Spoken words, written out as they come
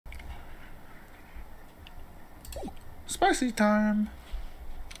Spicy time.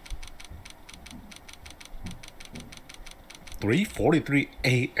 3:43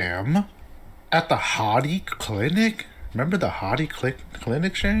 a.m. at the Hottie Clinic? Remember the Hottie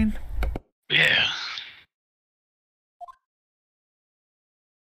Clinic, Shane? Yeah.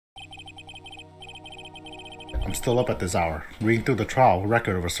 I'm still up at this hour, reading through the trial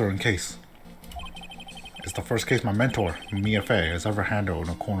record of a certain case. It's the first case my mentor, Mia Fey, has ever handled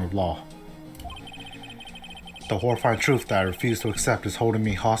in a corner of law. The horrifying truth that I refuse to accept is holding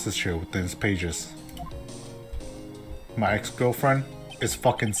me hostage here within its pages. My ex-girlfriend is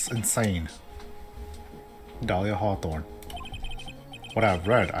fucking insane. Dahlia Hawthorne. What I've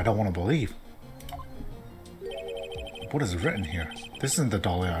read, I don't want to believe. What is written here? This isn't the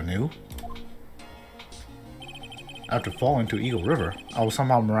Dahlia I knew. After falling to Eagle River, I was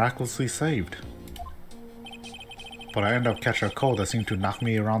somehow miraculously saved. But I ended up catching a cold that seemed to knock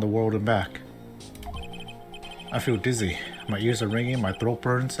me around the world and back. I feel dizzy, my ears are ringing, my throat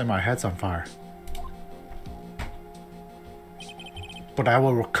burns, and my head's on fire. But I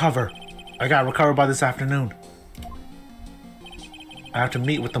will recover. I gotta recover by this afternoon. I have to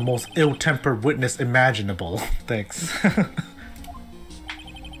meet with the most ill-tempered witness imaginable. Thanks.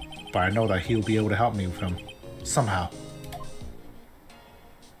 But I know that he'll be able to help me with him. Somehow.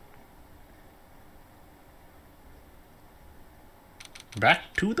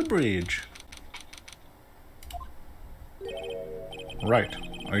 Back to the bridge. Right.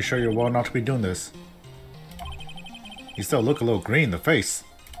 Are you sure you're well enough to be doing this? You still look a little green in the face.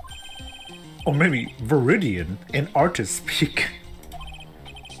 Or maybe Viridian in artist speak.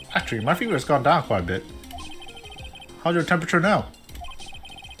 Actually, my fever has gone down quite a bit. How's your temperature now?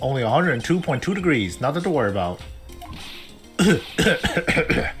 Only 102.2 degrees, nothing to worry about.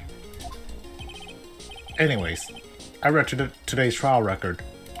 Anyways, I read today's trial record.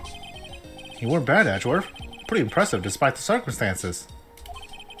 You weren't bad, Edgeworth. Pretty impressive despite the circumstances.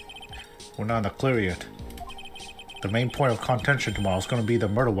 We're not in the clear yet. The main point of contention tomorrow is going to be the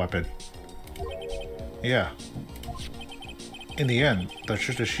murder weapon. Yeah. In the end, the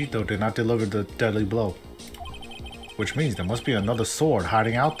Shishito did not deliver the deadly blow. Which means there must be another sword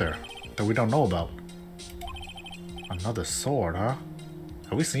hiding out there that we don't know about. Another sword, huh?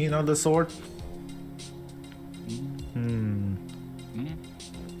 Have we seen another sword? I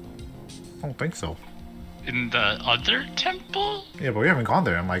don't think so. In the other temple? Yeah, but we haven't gone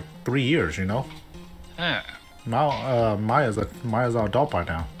there in like 3 years, you know? Yeah. Now, Maya's an adult by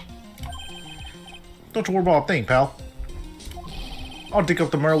now. Don't you worry about a thing, pal. I'll dig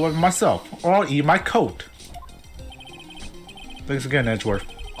up the murder weapon myself, or I'll eat my coat. Thanks again, Edgeworth.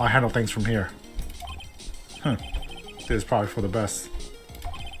 I'll handle things from here. This is probably for the best.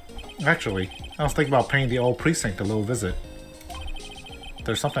 Actually, I was thinking about paying the old precinct a little visit.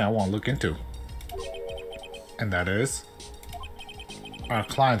 There's something I want to look into. And that is... our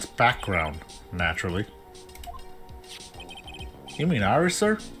client's background, naturally. You mean Iris,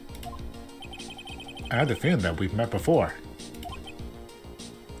 sir? I had the feeling that we've met before.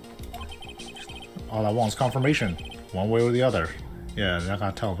 All I want is confirmation, one way or the other. Yeah, I'm not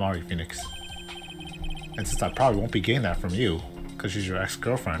gonna tell Mari, Phoenix. And since I probably won't be getting that from you, because she's your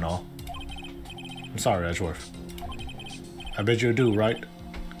ex-girlfriend and all. I'm sorry, Edgeworth. I bid you adieu, right?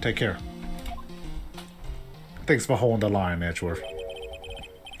 Take care. Thanks for holding the line, Edgeworth.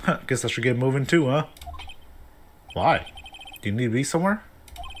 Guess I should get moving too, huh? Why? Do you need to be somewhere?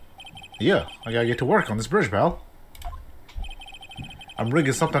 Yeah, I gotta get to work on this bridge, pal. I'm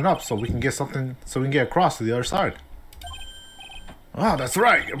rigging something up so we can get across to the other side. Oh, that's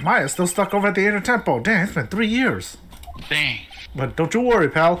right. Maya's still stuck over at the inner temple. Damn, it's been 3 years. Dang. But don't you worry,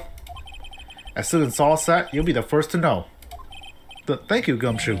 pal. As soon as it's all set, you'll be the first to know. Thank you,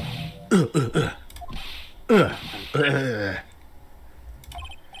 Gumshoe.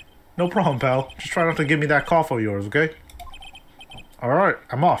 No problem, pal. Just try not to give me that cough of yours, okay? Alright,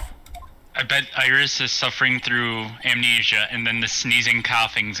 I'm off. I bet Iris is suffering through amnesia, and then the sneezing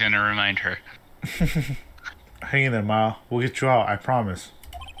coughing's gonna remind her. Hang in there, Maya. We'll get you out, I promise.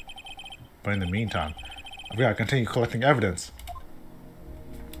 But in the meantime, I've got to continue collecting evidence.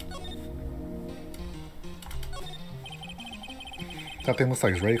 That thing looks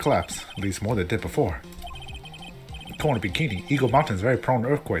like it's ready to collapse, at least more than it did before. Torn bikini, Eagle Mountain is very prone to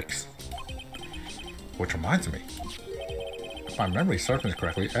earthquakes. Which reminds me, if my memory serves me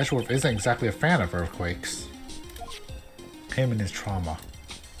correctly, Edgeworth isn't exactly a fan of earthquakes. Him and his trauma.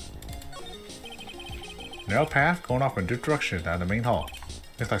 Narrow path going off in a different direction down the main hall.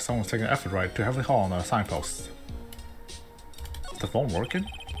 Looks like someone's taking an effort right to heavily haul on the signposts. Is the phone working?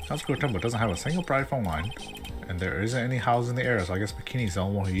 South Temple doesn't have a single private phone line, and there isn't any house in the area, so I guess Bikini's the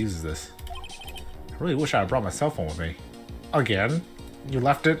only one who uses this. Really wish I had brought my cell phone with me. Again? You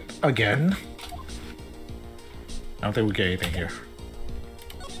left it again? I don't think we get anything here.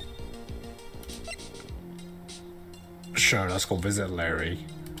 Sure, let's go visit Larry.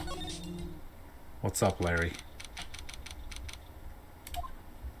 What's up, Larry?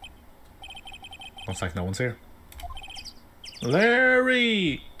 Looks like no one's here.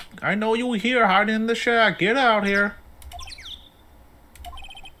 Larry! I know you here hiding in the shack. Get out here.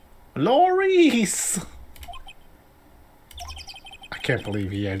 Loris! I can't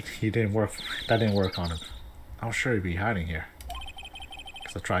believe he didn't work. That didn't work on him. I'm sure he'd be hiding here.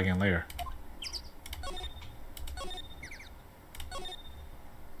 So I'll try again later.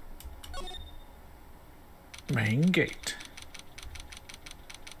 Main gate.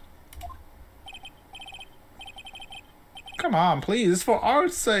 Come on, please, for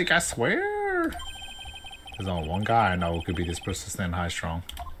art's sake, I swear. There's only one guy I know who could be this persistent and high strong.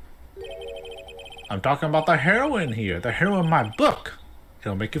 I'm talking about the heroine here, the hero in my book.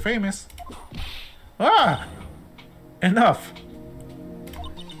 It'll make you famous. Ah! Enough.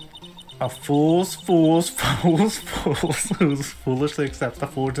 A fool's who's foolishly accepts the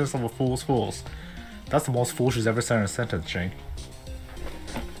foolishness of a fool's fools. That's the most fool she's ever said in a sentence, Shane.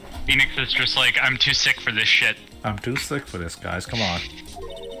 Phoenix is just like, I'm too sick for this shit. I'm too sick for this, guys. Come on.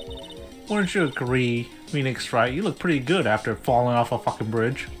 Wouldn't you agree, Phoenix Wright? You look pretty good after falling off a fucking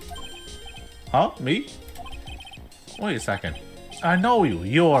bridge. Huh? Me? Wait a second. I know you.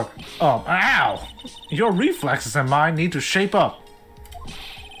 Your, ow! Your reflexes and mine need to shape up.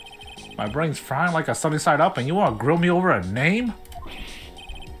 My brain's frying like a sunny side up and you want to grill me over a name?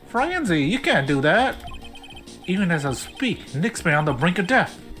 Franzi, you can't do that. Even as I speak, Nick's been on the brink of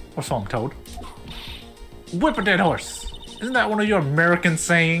death. Or so I'm told. Whip a dead horse. Isn't that one of your American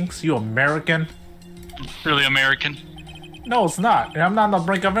sayings? You American? Really American? No, it's not. And I'm not on the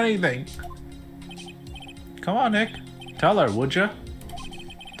brink of anything. Come on, Nick. Tell her, would ya?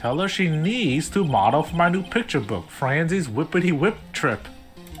 Tell her she needs to model for my new picture book, Franzi's Whippity Whip Trip.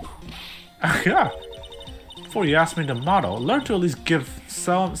 Yeah. Before you ask me to model, learn to at least give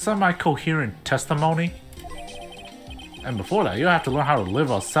some semi-coherent testimony. And before that, you have to learn how to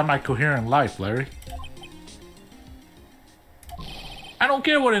live a semi-coherent life, Larry. I don't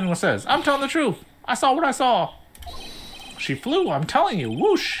care what anyone says. I'm telling the truth. I saw what I saw. She flew, I'm telling you.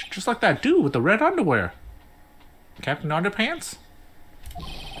 Whoosh. Just like that dude with the red underwear. Captain Underpants?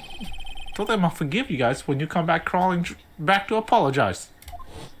 Told them I'll forgive you guys when you come back crawling back to apologize.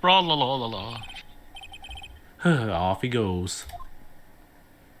 Bra la la la la. Off he goes.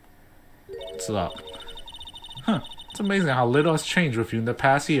 What's up? Huh. It's amazing how little has changed with you in the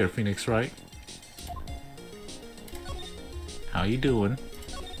past year, Phoenix Wright. How you doing?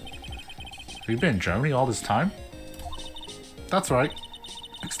 Have you been in Germany all this time? That's right.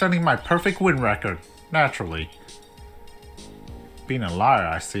 Extending my perfect win record. Naturally. Being a liar,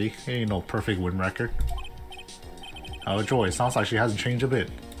 I see. Ain't no perfect win record. Oh joy, it sounds like she hasn't changed a bit.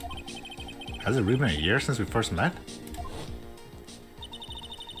 Has it really been a year since we first met?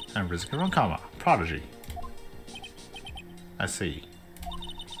 I'm Rizika Rankama, prodigy. I see.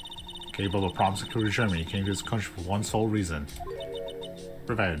 Capable of promising career to Germany, came to this country for one sole reason.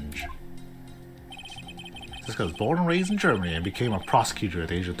 Revenge. Jessica was born and raised in Germany and became a prosecutor at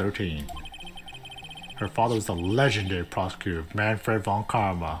the age of 13. Her father was the legendary prosecutor, Manfred von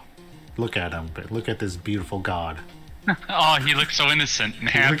Karma. Look at him, look at this beautiful god. Oh, he looks so innocent and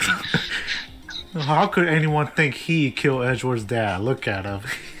happy. How could anyone think he killed Edgeworth's dad? Look at him.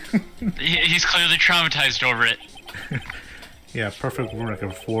 He's clearly traumatized over it. Yeah, perfect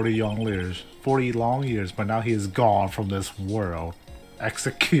record, 40 long years, but now he is gone from this world.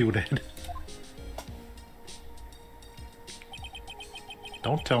 Executed.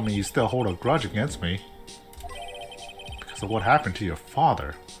 Don't tell me you still hold a grudge against me. Because of what happened to your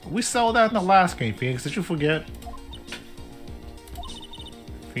father. We saw that in the last game, Phoenix. Did you forget?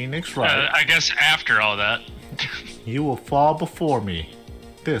 Phoenix Wright. I guess after all that. You will fall before me.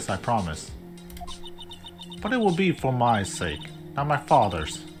 This, I promise. But it will be for my sake, not my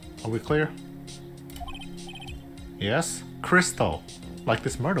father's. Are we clear? Yes? Crystal. Like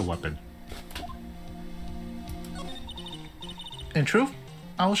this murder weapon. In truth,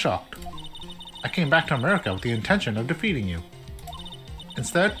 I was shocked. I came back to America with the intention of defeating you.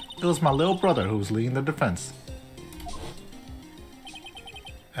 Instead, it was my little brother who was leading the defense.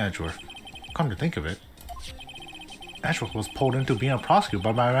 Edgeworth. Come to think of it, Edgeworth was pulled into being a prosecutor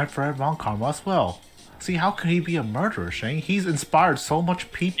by my Manfred von Karma as well. See, how could he be a murderer, Shane? He's inspired so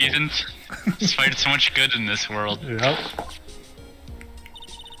much people. He's inspired so much good in this world. Yep.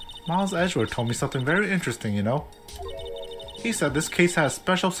 Miles Edgeworth told me something very interesting, you know? He said this case has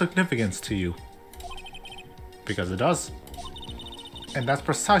special significance to you. Because it does. And that's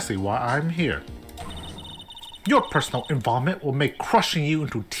precisely why I'm here. Your personal involvement will make crushing you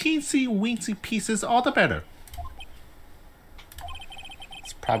into teensy-weensy pieces all the better.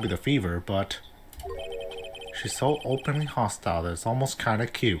 It's probably the fever, but she's so openly hostile that it's almost kind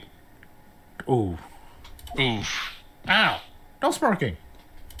of cute. Ooh. Oof. Ow! No smirking!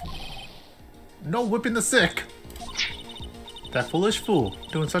 No whipping the sick! That foolish fool,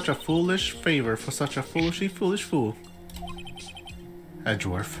 doing such a foolish favor for such a foolishly foolish fool.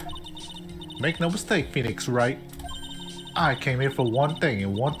 Edgeworth. Make no mistake, Phoenix Wright. I came here for one thing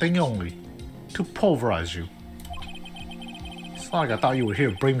and one thing only. To pulverize you. It's not like I thought you were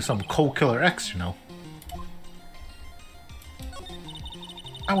here to bring me some cold killer X, you know.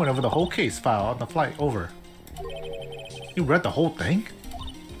 I went over the whole case file on the flight over. You read the whole thing?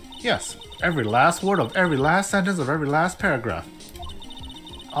 Yes, every last word of every last sentence of every last paragraph.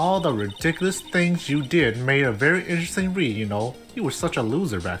 All the ridiculous things you did made a very interesting read, you know. You were such a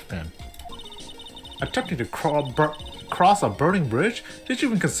loser back then. Attempting to cross a burning bridge? Did you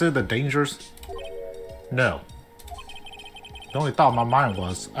even consider the dangers? No. The only thought in my mind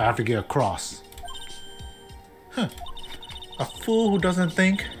was, I have to get across. Huh. A fool who doesn't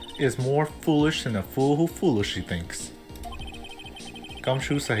think is more foolish than a fool who foolishly thinks.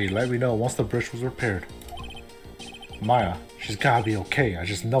 Gumshoe said he'd let me know once the bridge was repaired. Maya, she's gotta be okay, I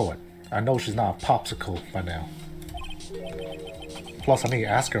just know it. I know she's not a popsicle by now. Plus, I need to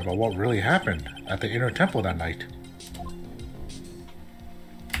ask her about what really happened at the inner temple that night.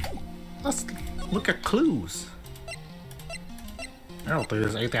 Let's look at clues. I don't think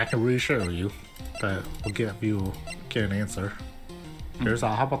there's anything I can really share with you that will get an answer. Here's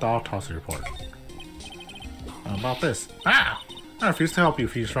how about the autopsy report? How about this? Ah! I refuse to help you,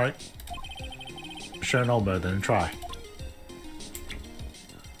 Fuse, right? Sure know better than try.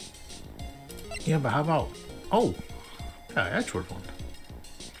 Yeah, but how about... Oh! Yeah, Edgeworth one.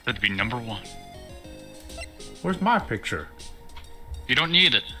 That'd be number 1. Where's my picture? You don't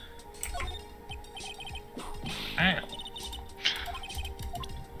need it. Ow.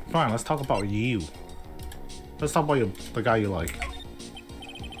 Fine, let's talk about you. Let's talk about the guy you like.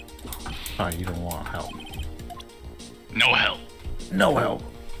 Fine, you don't want help. No help. No help.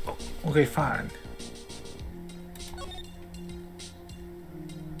 Okay, fine.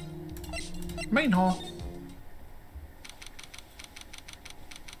 Main hall.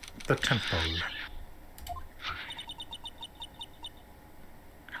 The temple.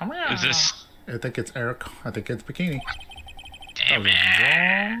 Come here. Is this... I think it's Eric. I think it's Bikini. Damn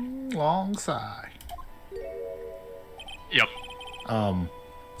it. Long sigh. Yep.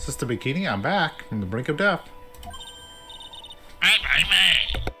 Sister Bikini, I'm back from the brink of death.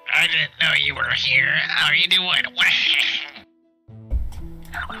 I didn't know you were here. How are you doing?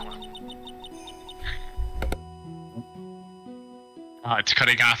 Oh, it's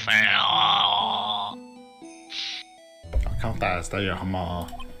cutting off. I'll count that as the you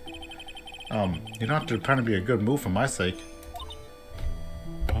don't have to pretend to be a good move for my sake.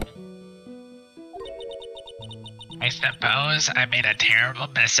 I suppose I made a terrible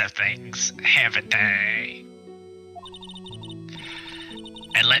mess of things, haven't I?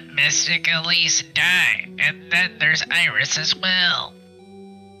 I let Mystic Elise die, and then there's Iris as well.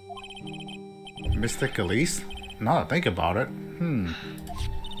 Mystic Elise? Now that I think about it,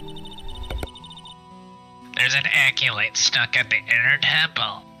 There's an acolyte stuck at the inner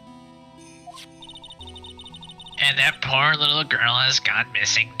temple. And that poor little girl has gone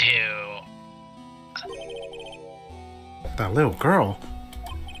missing too. that little girl?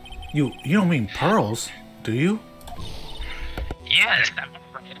 You don't mean Pearls, do you? Yes,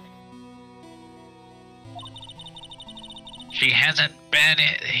 she hasn't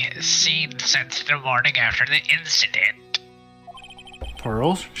been seen since the morning after the incident.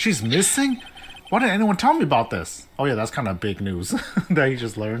 Pearls? She's missing? Why didn't anyone tell me about this? Oh yeah, that's kind of big news that you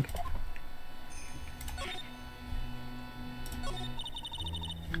just learned.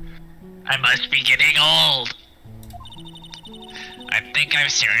 I must be getting old. I think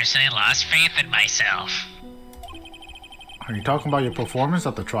I've seriously lost faith in myself. Are you talking about your performance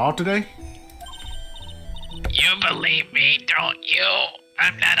at the trial today? You believe me, don't you?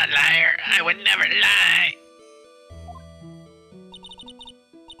 I'm not a liar. I would never lie.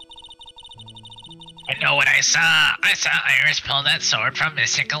 I know what I saw. I saw Iris pull that sword from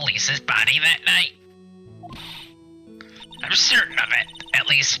Mystic Elise's body that night. I'm certain of it. At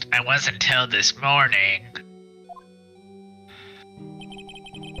least I was until this morning.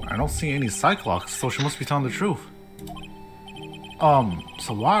 I don't see any Cyclops, so she must be telling the truth.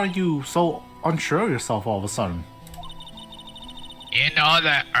 So why are you so unsure of yourself all of a sudden? You know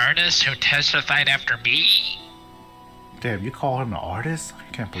the artist who testified after me? Damn, you call him an artist?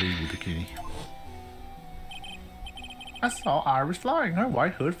 I can't believe you, Bikini. I saw Iris flying, her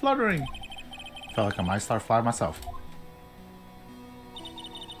white hood fluttering. Felt like I might start flying myself.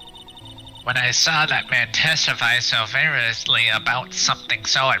 When I saw that man testify so vigorously about something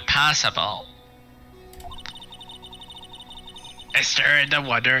so impossible, I started to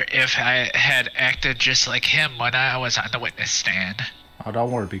wonder if I had acted just like him when I was on the witness stand. Oh,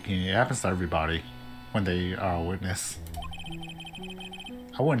 don't worry, Bikini. It happens to everybody when they are a witness.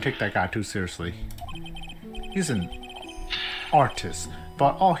 I wouldn't take that guy too seriously. He's an artist,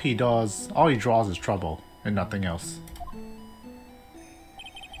 but all he draws is trouble and nothing else.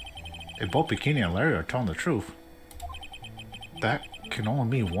 If both Bikini and Larry are telling the truth, that can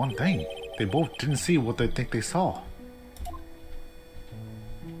only mean one thing. They both didn't see what they think they saw.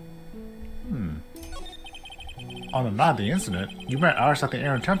 On the night of the incident, you met Iris at the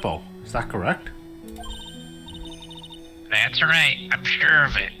Aaron Temple. Is that correct? That's right, I'm sure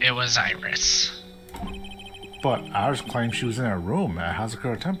of it. It was Iris. But Iris claimed she was in her room at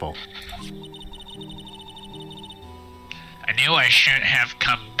Hazakura Temple. I knew I shouldn't have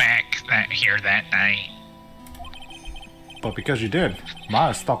come back here that night. But because you did,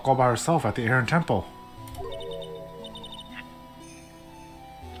 Maya stuck all by herself at the Aaron Temple.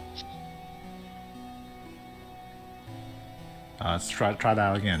 Let's try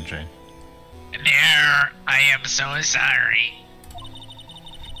that again, Jane. There, I am so sorry.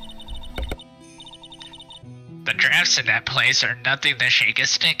 The drafts in that place are nothing to shake a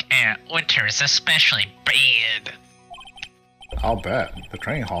stick at. Winter is especially bad. I'll bet. The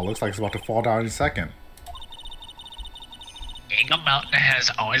training hall looks like it's about to fall down in a second. Eagle Mountain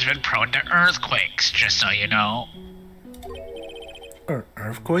has always been prone to earthquakes, just so you know.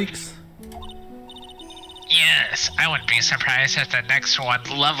 Earthquakes? Yes, I wouldn't be surprised if the next one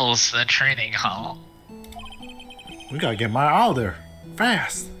levels the training hall. We gotta get Maya out of there.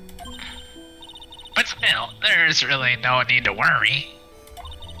 Fast! But still, there's really no need to worry.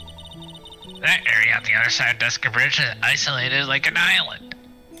 That area on the other side of Dusker Bridge is isolated like an island.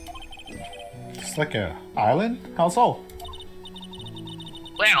 It's like an island? How so?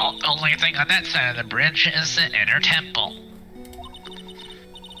 Well, the only thing on that side of the bridge is the inner temple.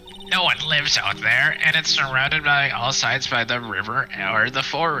 No one lives out there, and it's surrounded by all sides by the river or the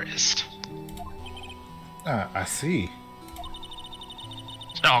forest. I see.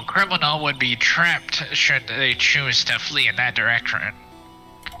 So a criminal would be trapped should they choose to flee in that direction.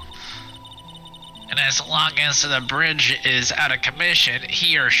 And as long as the bridge is out of commission,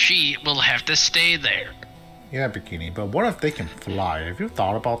 he or she will have to stay there. Yeah, Bikini, but what if they can fly? Have you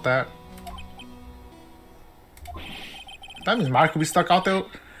thought about that? That means Maya could be stuck out there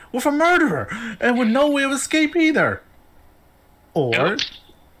with a murderer and with no way of escape either. Or Nope.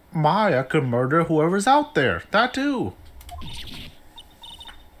 Maya could murder whoever's out there. That too.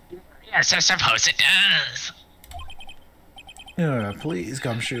 Yes, I suppose it does. Please,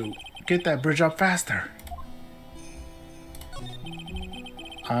 Gumshoe. Get that bridge up faster.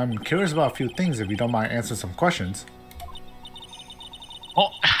 I'm curious about a few things if you don't mind answering some questions. Oh,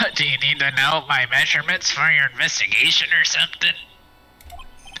 do you need to know my measurements for your investigation or something?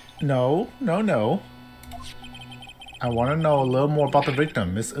 No. I want to know a little more about the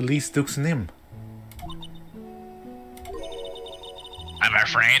victim, Miss Elise Dukes-Nim. I'm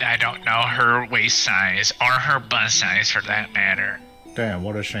afraid I don't know her waist size, or her bust size for that matter. Damn,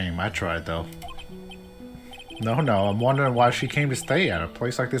 what a shame. I tried, though. No, I'm wondering why she came to stay at a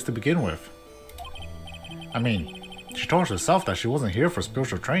place like this to begin with. I mean, she told herself that she wasn't here for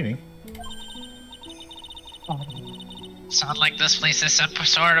spiritual training. Sound like this place is some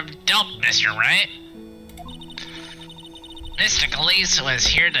sort of dump, Mr. Wright. Mystic Elise was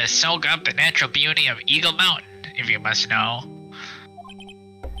here to soak up the natural beauty of Eagle Mountain, if you must know.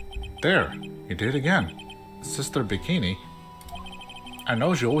 There, you did it again. Sister Bikini. I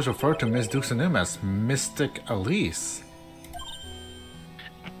know you always refer to Miss Dukes-Nim as Mystic Elise.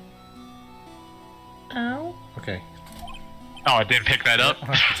 Ow. Okay. Oh, I didn't pick that up.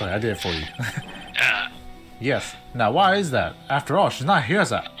 Sorry, I did it for you. Yes. Now, why is that? After all, she's not here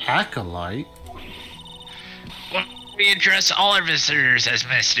as an acolyte. Well, we address all our visitors as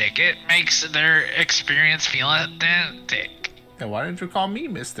mystic. It makes their experience feel authentic. Then why didn't you call me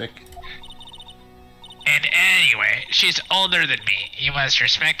Mystic? And anyway, she's older than me. You must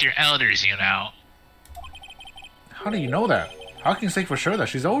respect your elders, you know. How do you know that? How can you say for sure that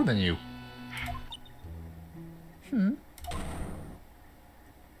she's older than you?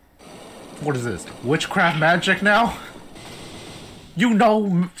 What is this? Witchcraft magic now? You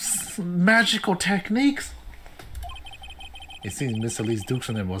know magical techniques? It seems Miss Elise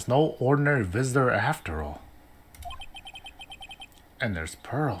Dukes-Nim was no ordinary visitor after all. And there's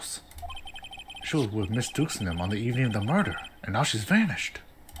Pearls. She was with Miss Dukes and them on the evening of the murder, and now she's vanished.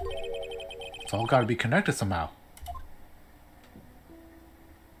 It's all gotta be connected somehow.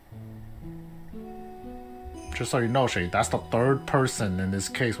 Just so you know, Shane, that's the third person in this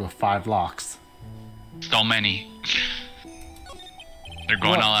case with 5 locks. So many. They're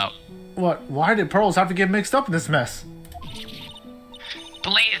going all out. What? Why did Pearls have to get mixed up in this mess?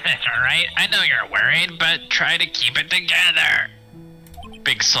 Please, Mr. Wright, I know you're worried, but try to keep it together.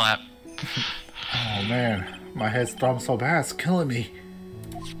 Big slap. Oh man, my head's throbbing so bad, it's killing me.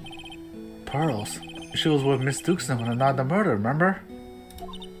 Pearls? She was with Miss Dukes when the night of the murder, remember?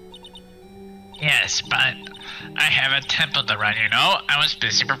 Yes, but I have a temple to run, you know? I was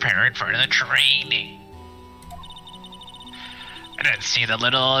busy preparing for the training. I didn't see the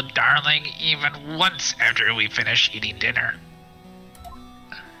little darling even once after we finished eating dinner.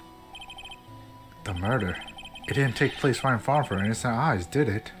 The murder. It didn't take place right in front of her innocent eyes, did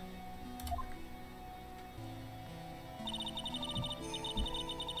it?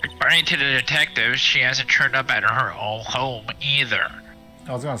 According to the detective, she hasn't turned up at her own home either.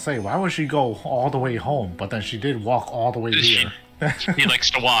 I was gonna say, why would she go all the way home? But then she did walk all the way here. He likes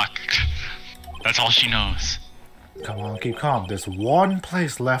to walk. That's all she knows. Come on, keep calm. There's one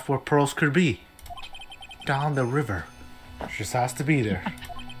place left where Pearls could be. Down the river. She just has to be there.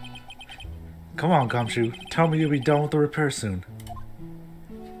 Come on, Gumshoe. Tell me you'll be done with the repair soon.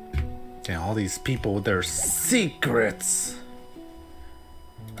 Damn, all these people with their secrets.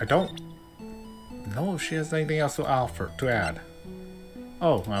 I don't know if she has anything else to offer, to add.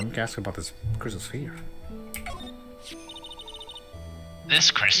 Oh, I'm asking about this crystal sphere. This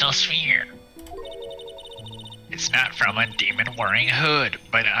crystal sphere. It's not from a demon wearing hood,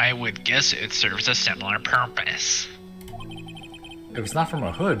 but I would guess it serves a similar purpose. If it's not from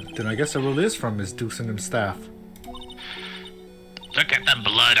a hood, then I guess it really is from Miss Dukes and them staff. Look at the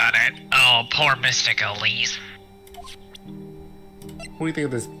blood on it. Oh, poor Mystic Elise. What do you think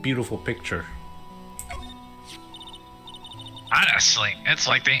of this beautiful picture? Honestly, it's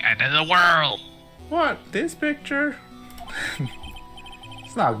like the end of the world. What? This picture?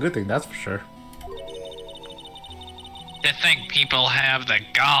 It's not a good thing, that's for sure. To think people have the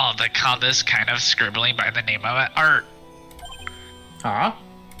gall to call this kind of scribbling by the name of art. Huh?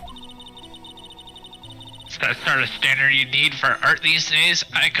 It's the sort of standard you need for art these days.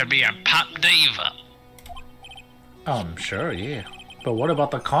 I could be a pop diva. Sure, yeah. But what about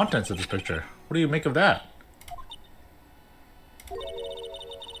the contents of this picture? What do you make of that?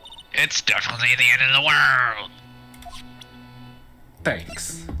 It's definitely the end of the world.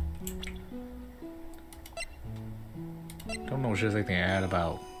 Thanks. Don't know if there's anything to add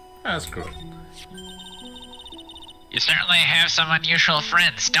about. That's good. You certainly have some unusual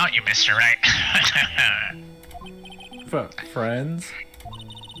friends, don't you, Mr. Wright? Friends?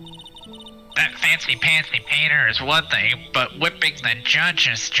 That fancy-pantsy painter is one thing, but whipping the judge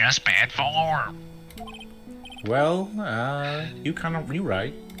is just bad form. Well, you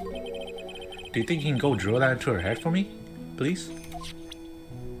right. Do you think you can go drill that into her head for me? Please?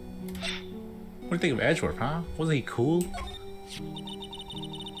 What do you think of Edgeworth, huh? Wasn't he cool?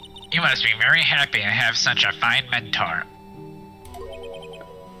 You must be very happy to have such a fine mentor.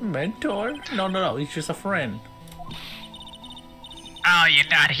 Mentor? No, he's just a friend. Oh, you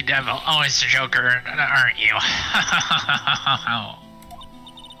naughty devil. Always a joker, aren't you?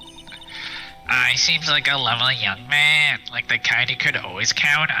 He seems like a lovely young man, like the kind you could always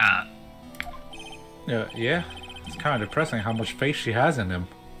count on. Yeah. It's kind of depressing how much faith she has in him.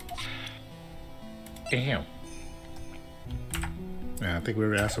 Damn. Yeah, I think we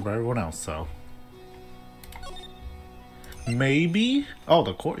were asked about everyone else, so... Maybe? Oh,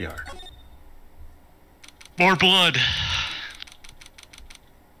 the courtyard. More blood.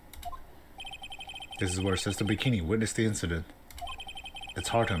 This is where Sister Bikini witnessed the incident. It's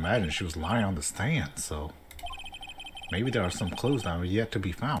hard to imagine she was lying on the stand, so... Maybe there are some clues that are yet to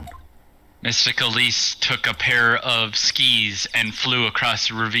be found. Mystic Elise took a pair of skis and flew across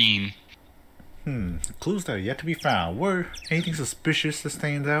the ravine. Clues that are yet to be found. Were anything suspicious that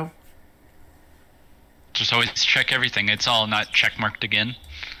stands out? Just always check everything. It's all not checkmarked again.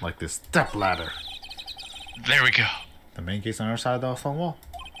 Like this step ladder. There we go. The main gate's on our side of the stone wall.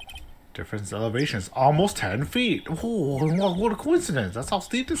 Difference elevation is almost 10 feet. Ooh, what a coincidence. That's how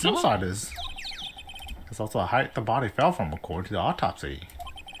steep this hillside is. It's also the height the body fell from according to the autopsy.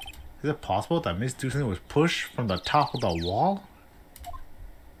 Is it possible that Miss Doosan was pushed from the top of the wall?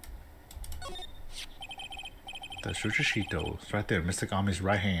 The Shuchishito is right there, Mystic Ami's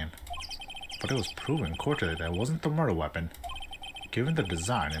right hand. But it was proven in court today that it wasn't the murder weapon. Given the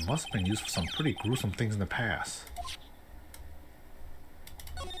design, it must have been used for some pretty gruesome things in the past.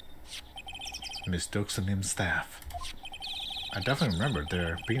 Miss Duxonim's staff. I definitely remember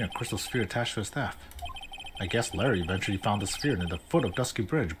there being a crystal sphere attached to the staff. I guess Larry eventually found the sphere near the foot of Dusky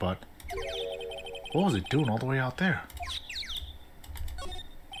Bridge, but what was it doing all the way out there?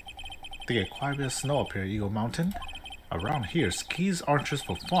 They get quite a bit of snow up here at Eagle Mountain. Around here, skis aren't just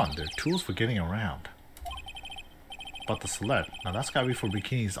for fun, they're tools for getting around. But the sled, now that's gotta be for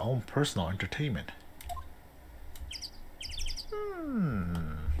Bikini's own personal entertainment.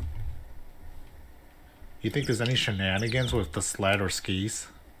 You think there's any shenanigans with the sled or skis?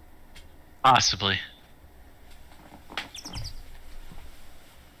 Possibly.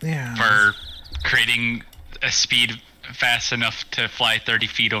 Yeah. For creating a speed fast enough to fly 30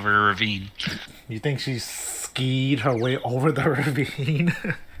 feet over a ravine. You think she skied her way over the ravine?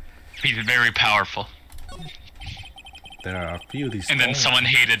 He's very powerful. There are a few of these And then someone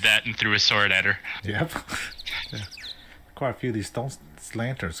hated that and threw a sword at her. Yep. Yeah. Quite a few of these stone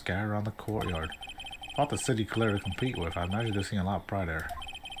lanterns scattered around the courtyard. Thought the city clear to compete with. I imagine they're seeing a lot of pride there.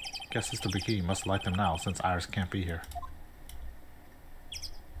 Guess Sister Bikini must like them now since Iris can't be here.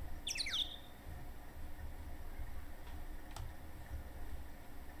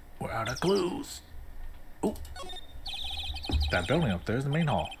 We're out of clues. Ooh. That building up there is the main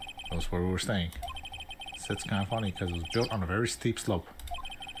hall. That's where we were staying. It's kind of funny because it was built on a very steep slope.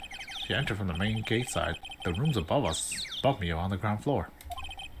 If you enter from the main gate side, the rooms above me are on the ground floor.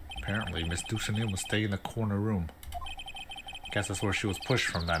 Apparently, Miss Duchanin was staying in the corner room. Guess that's where she was pushed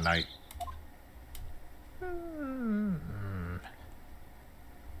from that night.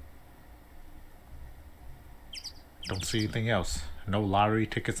 Don't see anything else. No lottery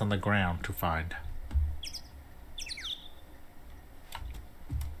tickets on the ground to find.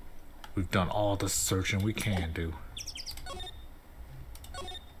 We've done all the searching we can do.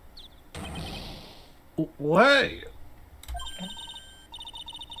 Wait!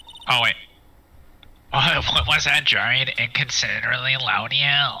 Oh, wait. What was that giant inconsiderately loud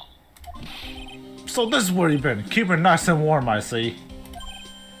yell? So this is where you've been. Keeping it nice and warm, I see.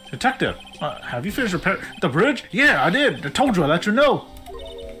 Detective, have you finished repairing the bridge? Yeah, I did. I told you I'd let you know.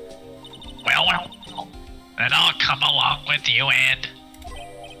 Well. Then I'll come along with you and...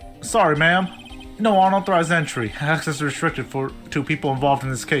 Sorry, ma'am. No unauthorized entry. Access restricted for 2 people involved in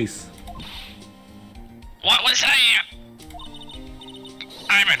this case. What was that?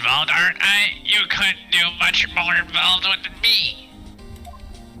 I'm involved, aren't I? You couldn't do much more involved than me.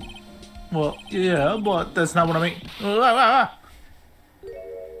 Well, yeah, but that's not what I mean.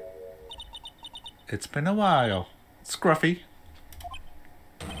 It's been a while. Scruffy.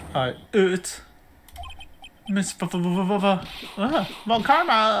 It's... Miss Von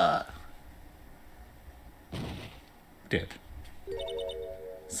Karma! Dead.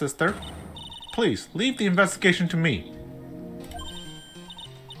 Sister, please, leave the investigation to me.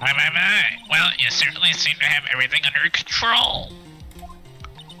 My. Well, you certainly seem to have everything under control.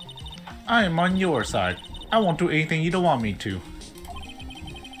 I am on your side. I won't do anything you don't want me to.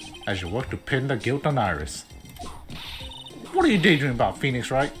 As you work to pin the guilt on Iris. What are you daydreaming about,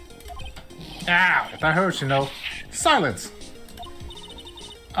 Phoenix, Wright? Ow, that hurts, you know. Silence!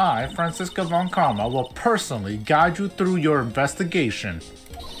 I, Francisca Von Karma, will personally guide you through your investigation.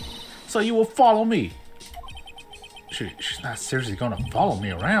 So you will follow me. She's not seriously gonna follow me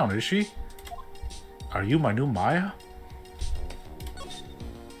around, is she? Are you my new Maya?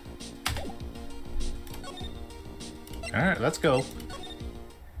 Alright, let's go.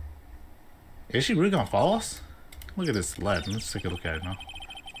 Is she really gonna follow us? Look at this lead. Let's take a look at it now.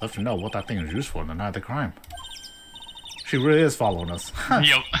 Love to know what that thing is used for to deny the crime. She really is following us.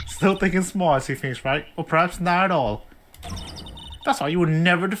 Yep. Still thinking small, I see things, right? Or perhaps not at all. That's why you would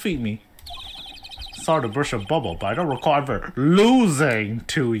never defeat me. Sorry to burst your bubble, but I don't recall ever losing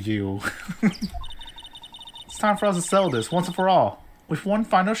to you. It's time for us to settle this once and for all, with one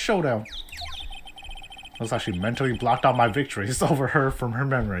final showdown. Looks like she mentally blocked out my victories over her from her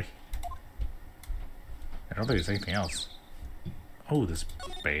memory. I don't think there's anything else. Oh, this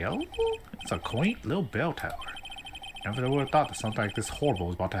bell? It's a quaint little bell tower. Never would have thought that something like this horrible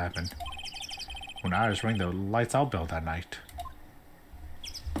was about to happen. When Iris rang the lights out bell that night.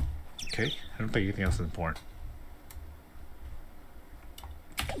 Okay, I don't think anything else is important.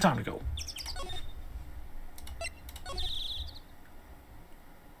 Time to go.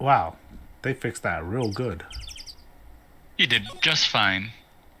 Wow, they fixed that real good. You did just fine.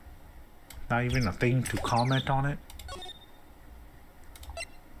 Not even a thing to comment on it.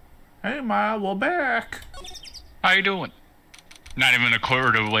 Hey, Ma, we're back. How you doing? Not even a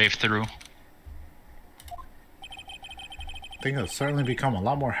quarter of the way through. Things have certainly become a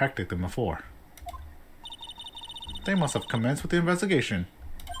lot more hectic than before. They must have commenced with the investigation.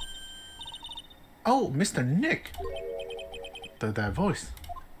 Oh, Mr. Nick. That voice.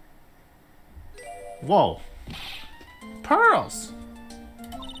 Whoa. Pearls!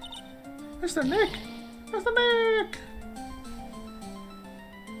 Mr. Nick! Mr. Nick!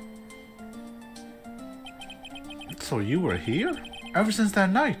 So you were here? Ever since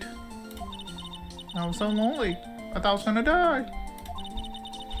that night? I was so lonely. I thought I was gonna die.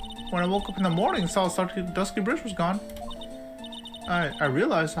 When I woke up in the morning and saw Dusky Bridge was gone, I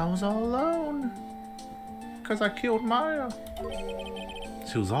realized I was all alone. Because I killed Maya.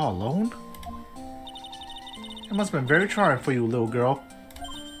 She was all alone? It must have been very trying for you, little girl.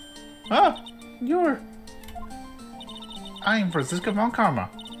 Ah, I am Francisca von Karma,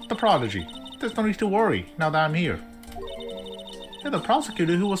 the prodigy. There's no need to worry now that I'm here. You're the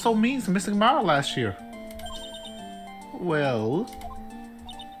prosecutor who was so mean to missing Mara last year. Well,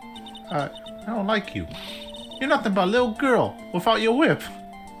 I don't like you. You're nothing but a little girl without your whip.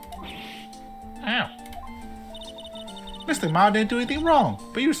 Ow. Mr. Ma didn't do anything wrong,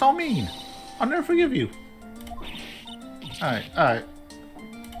 but you're so mean. I'll never forgive you. Alright.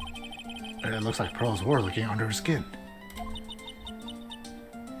 It looks like Pearl's were looking under her skin.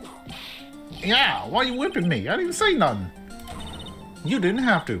 Yeah, why you whipping me? I didn't even say nothing. You didn't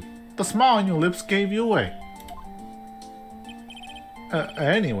have to. The smile on your lips gave you away.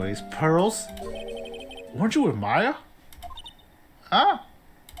 Anyways, Pearls, weren't you with Maya? Ah.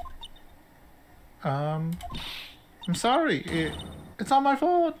 I'm sorry. It's all my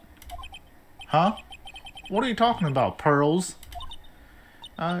fault. Huh? What are you talking about, Pearls?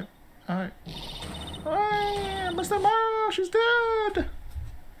 Mr. Maya, she's dead.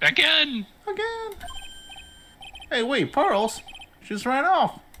 Again. Hey, wait, Pearls. She just ran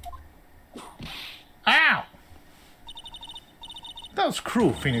off. Ow! That was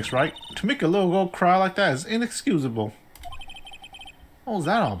cruel, Phoenix Wright. To make a little girl cry like that is inexcusable. What was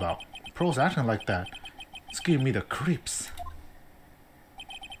that all about? Pearl's acting like that. It's giving me the creeps.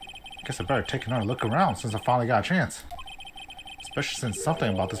 Guess I better take another look around since I finally got a chance. Especially since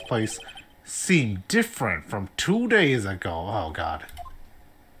something about this place seemed different from 2 days ago. Oh, God.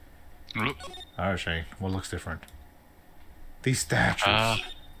 Alright, Shane. What looks different? These statues.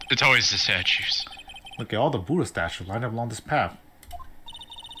 It's always the statues. Look at all the Buddha statues lined up along this path.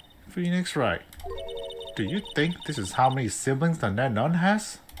 Phoenix Wright. Do you think this is how many siblings the Ned Nun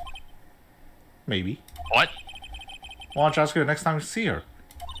has? Maybe. What? Why don't you ask her the next time you see her?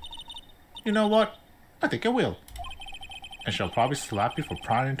 You know what? I think I will. And she'll probably slap you for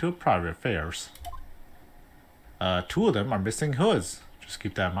prying into her private affairs. 2 of them are missing hoods. Just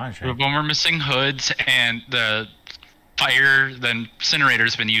keep that in mind, Shane. 2 of them are missing hoods, and the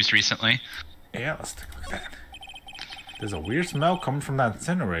incinerator's been used recently. Yeah, let's take a look at that. There's a weird smell coming from that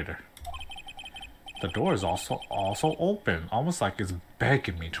incinerator. The door is also open, almost like it's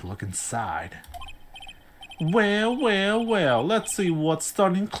begging me to look inside. Well, let's see what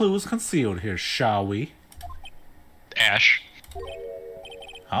stunning clues concealed here, shall we? Ash.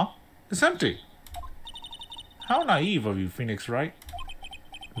 Huh? It's empty. How naive of you, Phoenix Wright.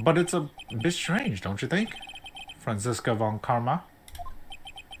 But it's a bit strange, don't you think? Francisca von Karma?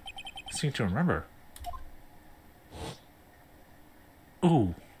 I seem to remember.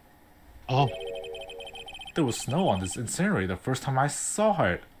 Ooh. Oh. There was snow on this incinerator the first time I saw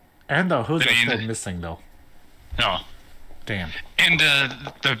it. And the hoods are still missing, though. No. Damn. And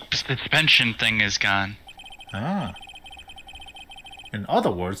the suspension thing is gone. Ah. In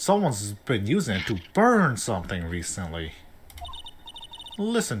other words, someone's been using it to burn something recently.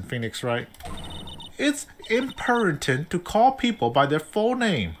 Listen, Phoenix Wright. It's impertinent to call people by their full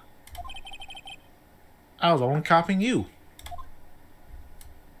name. I was only copying you.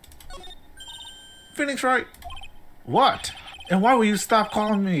 Phoenix Wright. What? And why will you stop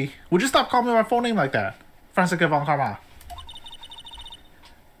calling me? Would you stop calling me by full name like that? Francisca von Karma.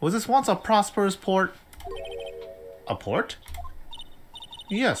 Was this once a prosperous port? A port?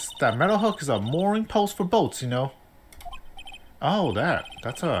 Yes, that metal hook is a mooring post for boats, you know. Oh,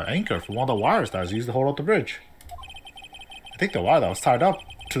 that's an anchor for one of the wires that was used to hold up the bridge. I think the wire that was tied up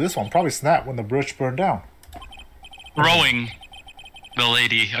to this one probably snapped when the bridge burned down. Rowing the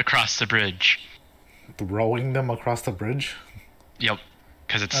lady across the bridge. Rowing them across the bridge? Yep,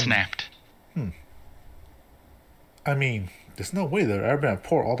 because it snapped. I mean, there's no way there ever been a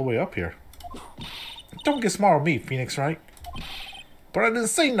port all the way up here. Don't get smart with me, Phoenix Wright. But I didn't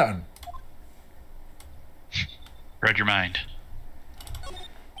say nothing. Read your mind.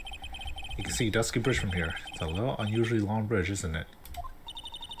 You can see Dusky Bridge from here. It's a little unusually long bridge, isn't it?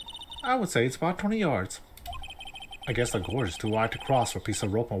 I would say it's about 20 yards. I guess the gorge is too wide to cross for a piece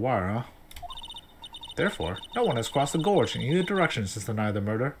of rope and wire, huh? Therefore, no one has crossed the gorge in either direction since the night of the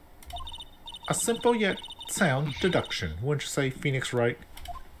murder. A simple yet sound deduction. Wouldn't you say, Phoenix Wright?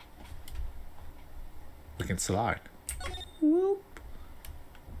 We can slide. Whoop.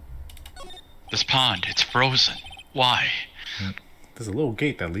 This pond, it's frozen. Why? There's a little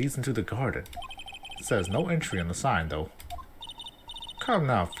gate that leads into the garden. It says no entry on the sign, though. Come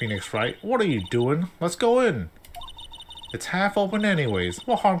now, Phoenix Wright. What are you doing? Let's go in. It's half open anyways.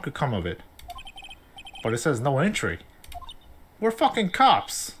 What harm could come of it? But it says no entry. We're fucking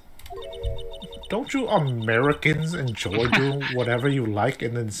cops. Don't you Americans enjoy doing whatever you like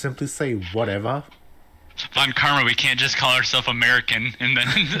and then simply say whatever? Von Karma, we can't just call ourselves American and then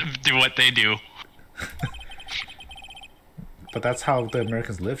do what they do. But that's how the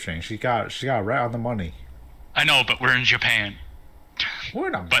Americans live, Shane. She got right on the money. I know, but we're in Japan. We're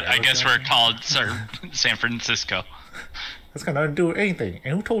not. But I guess we're called San Francisco. That's got nothing to do with anything.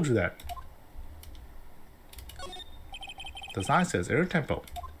 And who told you that? The sign says air tempo.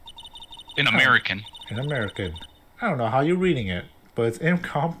 In American. In American. I don't know how you're reading it, but it's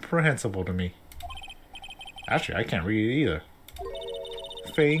incomprehensible to me. Actually, I can't read it either.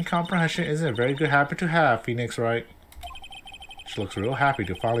 Feigned comprehension isn't a very good habit to have, Phoenix Wright. She looks real happy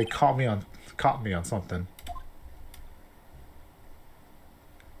to finally caught me on something.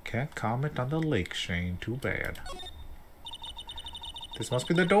 Can't comment on the lake, Shane. Too bad. This must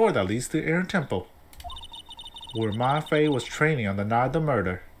be the door that leads to Air Temple, where Ma Fei was training on the night of the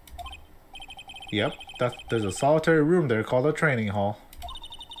murder. Yep, there's a solitary room there called a training hall.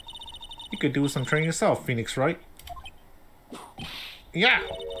 You could do some training yourself, Phoenix Wright. Yeah,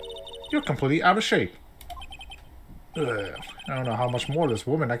 you're completely out of shape. Ugh, I don't know how much more of this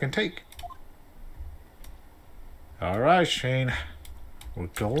woman I can take. Alright, Shane. We're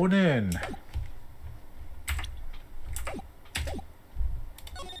going in.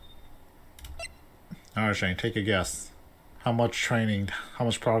 Alright, Shane, take a guess. How much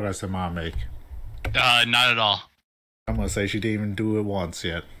progress did Mom make? Not at all. I'm gonna say she didn't even do it once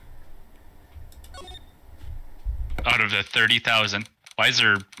yet. Out of the 30,000. Why is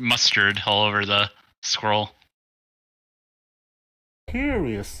there mustard all over the scroll?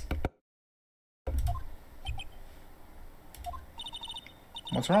 Curious.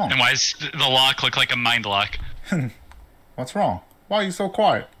 What's wrong? And why does the lock look like a mind lock? What's wrong? Why are you so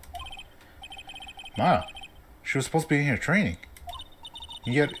quiet? Ma, she was supposed to be in here training.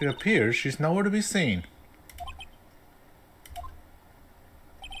 Yet it appears she's nowhere to be seen.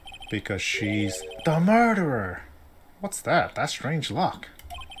 Because she's the murderer. What's that? That strange lock.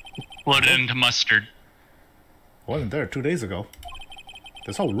 Loaded into mustard. Wasn't there 2 days ago.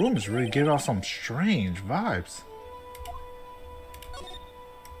 This whole room is really giving off some strange vibes.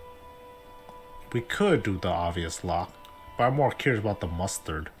 We could do the obvious lock, but I'm more curious about the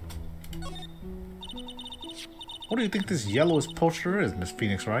mustard. What do you think this yellowish poster is, Miss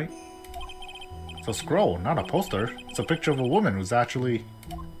Phoenix Wright? It's a scroll, not a poster. It's a picture of a woman who's actually...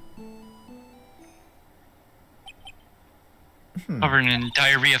 Covered in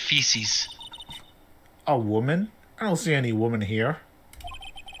diarrhea feces. A woman? I don't see any woman here.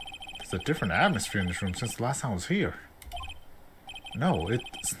 There's a different atmosphere in this room since the last time I was here. No,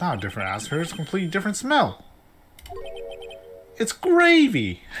 it's not a different atmosphere. It's a completely different smell. It's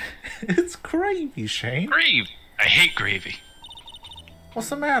gravy. It's gravy, Shane. Gravy. I hate gravy. What's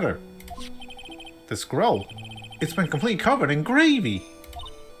the matter? This scroll, it's been completely covered in gravy.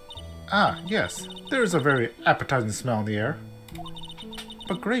 Ah, yes, there is a very appetizing smell in the air.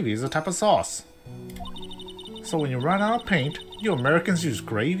 But gravy is a type of sauce. So when you run out of paint, you Americans use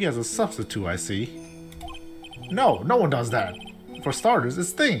gravy as a substitute, I see. No one does that. For starters, it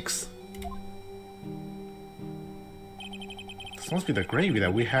stinks. This must be the gravy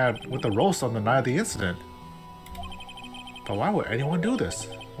that we had with the roast on the night of the incident. But why would anyone do this?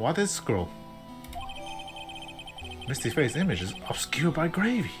 Why this scroll? Misty Face's image is obscured by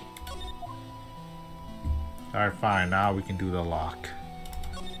gravy. Alright, fine. Now we can do the lock.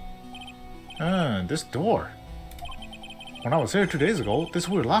 This door. When I was here 2 days ago, this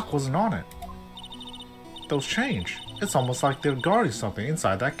weird lock wasn't on it. Those change. It's almost like they're guarding something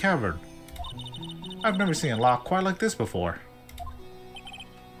inside that cavern. I've never seen a lock quite like this before.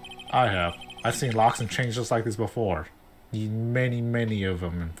 I have. I've seen locks and chains just like this before. Many of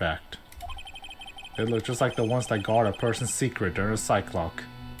them, in fact. They look just like the ones that guard a person's secret during a psych lock.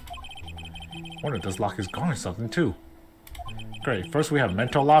 Wonder if this lock is guarding something too. Great, first we have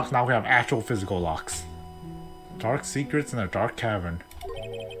mental locks, now we have actual physical locks. Dark secrets in a dark cavern.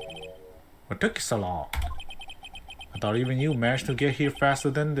 What took you so long? I thought even you managed to get here faster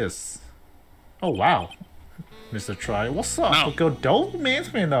than this. Oh wow. Mr. Try, what's up? No. Godot? Man, it's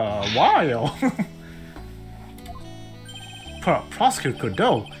been a while. Prosecutor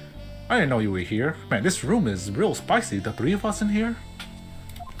Godot, I didn't know you were here. Man, this room is real spicy. The three of us in here?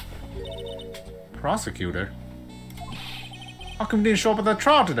 Prosecutor? How come you didn't show up at that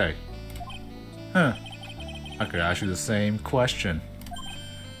trial today? Huh. I could ask you the same question.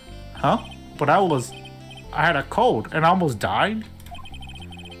 Huh? But I had a cold and I almost died?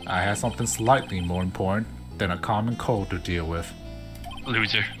 I had something slightly more important than a common cold to deal with.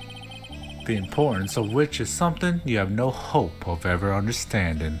 Loser. The importance of which is something you have no hope of ever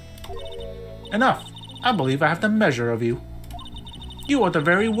understanding. Enough! I believe I have the measure of you. You are the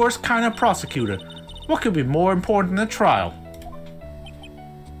very worst kind of prosecutor. What could be more important than a trial?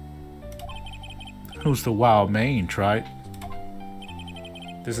 Who's the wild mange, right?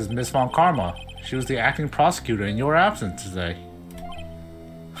 This is Miss Von Karma. She was the acting prosecutor in your absence today.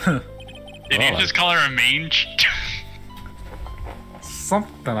 Did you just call her a mange?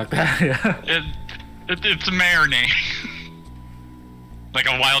 Something like that, yeah. It's a mare name. Like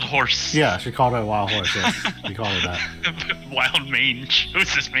a wild horse. Yeah, she called her a wild horse, yes. She called her that. Wild mange.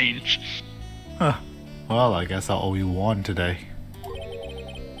 Who's this mange? Huh. Well, I guess I'll owe you one today.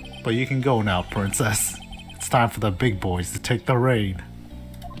 But you can go now, princess. It's time for the big boys to take the reign.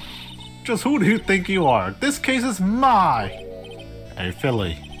 Just who do you think you are? This case is mine! Hey,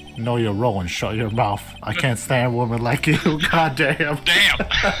 Philly. Know your role and shut your mouth. I can't stand women like you, goddamn. Damn!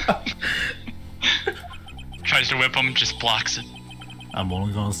 Tries to whip him, just blocks it. I'm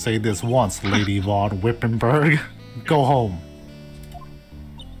only gonna say this once, Lady Von Wippenberg. Go home.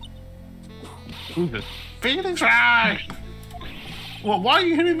 Phoenix Wright! Well, why are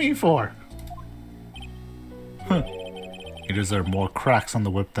you hitting me for? Huh. You deserve more cracks on the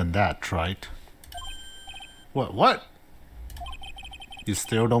whip than that, Trite. What? You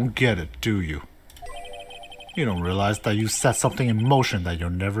still don't get it, do you? You don't realize that you set something in motion that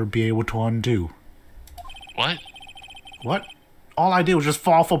you'll never be able to undo. What? What? All I did was just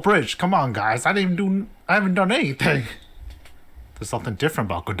fall off a bridge. Come on, guys. I haven't done anything. There's something different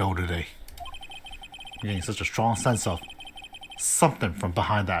about Godot today. I'm getting such a strong sense of something from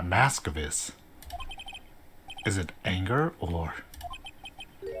behind that mask of his. Is it anger or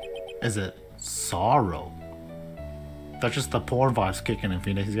is it sorrow? That's just the porn vibes kicking in,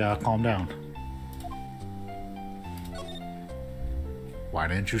 Phoenix. You gotta calm down. Why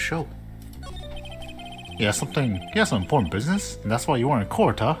didn't you show? You had some important business, and that's why you weren't in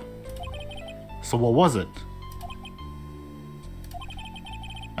court, huh? So what was it?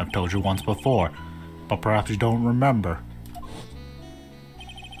 I've told you once before, but perhaps you don't remember.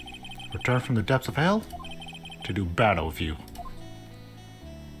 Return from the depths of hell to do battle with you.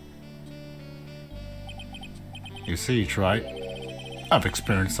 You see, Trite, I've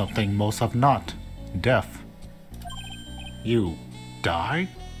experienced something most have not. Death. You died?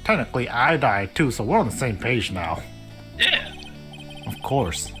 Technically, I died too, so we're on the same page now. Yeah. Of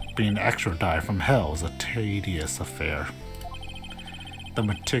course, being extradited from hell is a tedious affair. The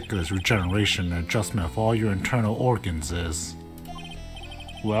meticulous regeneration and adjustment of all your internal organs is...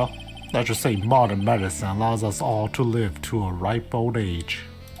 well, let's just say modern medicine allows us all to live to a ripe old age.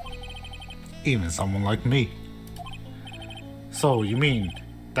 Even someone like me. So, you mean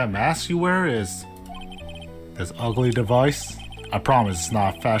that mask you wear is... this ugly device? I promise it's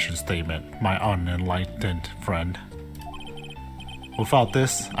not a fashion statement, my unenlightened friend. Without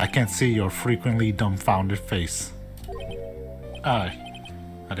this, I can't see your frequently dumbfounded face. I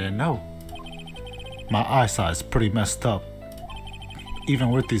didn't know. My eyesight's pretty messed up.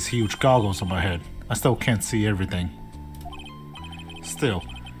 Even with these huge goggles on my head, I still can't see everything. Still,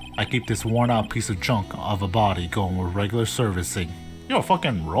 I keep this worn out piece of junk of a body going with regular servicing. You're a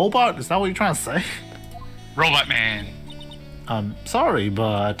fucking robot? Is that what you're trying to say? Robot man. I'm sorry,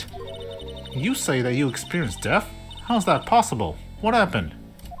 but you say that you experienced death? How's that possible? What happened?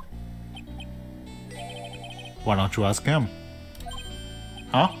 Why don't you ask him?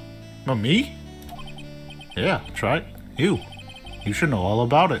 Huh? Not me? Yeah, try it. You should know all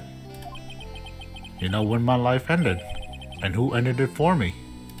about it. You know when my life ended, and who ended it for me.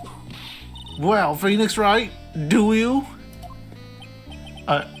 Well, Phoenix Wright, do you?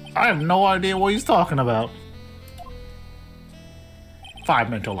 I have no idea what he's talking about.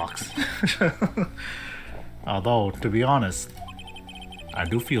 5 mental locks. Although, to be honest, I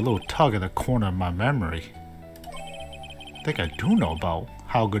do feel a little tug at the corner of my memory. I think I do know about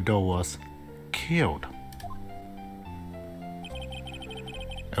how Godot was killed.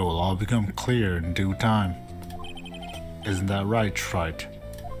 It will all become clear in due time. Isn't that right, Trite?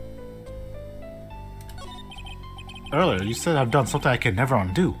 Earlier, you said I've done something I can never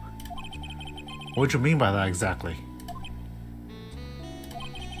undo. What do you mean by that exactly?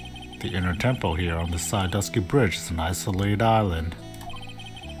 The inner temple here on the Sandusky Bridge is an isolated island.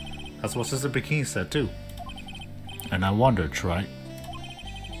 That's what Sister Bikini said too. And I wondered, right?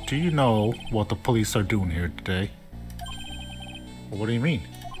 Do you know what the police are doing here today? What do you mean?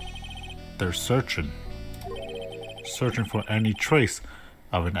 They're searching. Searching for any trace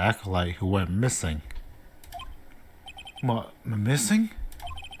of an acolyte who went missing. Missing?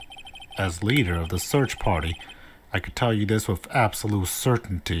 As leader of the search party, I could tell you this with absolute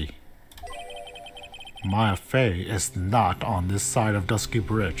certainty. Maya Fey is not on this side of Dusky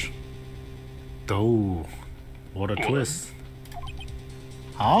Bridge. Oh, what a twist.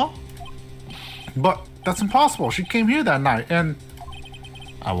 Huh? But that's impossible. She came here that night and...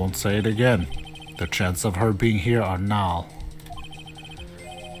 I won't say it again. The chances of her being here are null.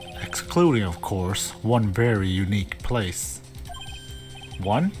 Excluding, of course, one very unique place.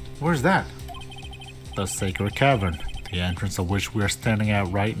 One? Where's that? The Sacred Cavern, the entrance of which we are standing at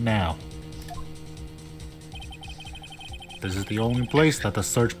right now. This is the only place that the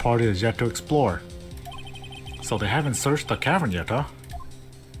search party has yet to explore. So they haven't searched the cavern yet, huh?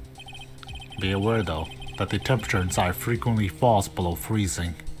 Be aware, though, that the temperature inside frequently falls below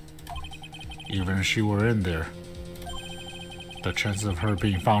freezing. Even if she were in there, the chances of her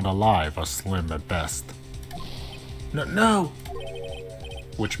being found alive are slim at best. No!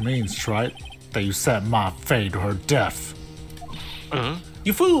 Which means, right, that you sent my Fey to her death.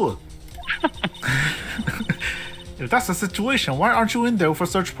 You fool! If that's the situation, why aren't you in there for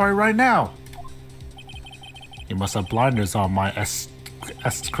search party right now? You must have blinders on, my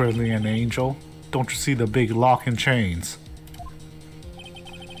Australian angel. Don't you see the big lock and chains?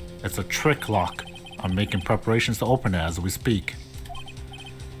 It's a trick lock. I'm making preparations to open it as we speak.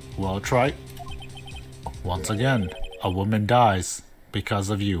 Well, try. Once again, a woman dies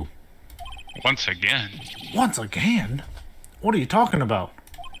because of you. Once again? Once again? What are you talking about?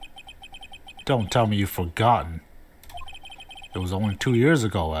 Don't tell me you've forgotten. It was only 2 years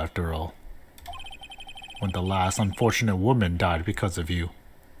ago, after all, when the last unfortunate woman died because of you.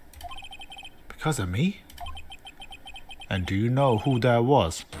 Because of me? And do you know who that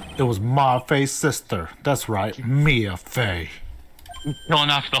was? It was Ma Fey's sister. That's right, Mia Fey. Killing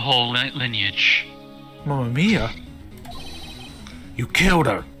off the whole lineage. Mamma Mia? You killed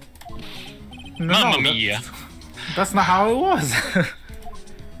her. Mamma Mia. That's not how it was.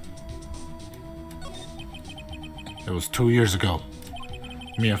 It was 2 years ago.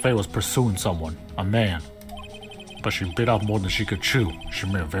 Mia Fey was pursuing someone, a man. But she bit off more than she could chew. She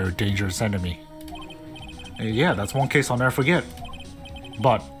made a very dangerous enemy. Yeah, that's one case I'll never forget.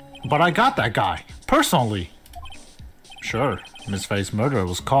 But I got that guy, personally. Sure, Miss Fey's murderer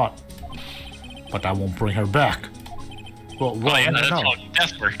was caught. But that won't bring her back. Well, yeah, that's how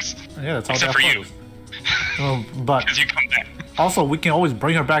death works. Yeah, that's how Except death for works. you. But Because you come back. also, we can always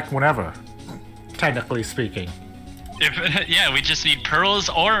bring her back whenever. Technically speaking. Yeah, we just need Pearls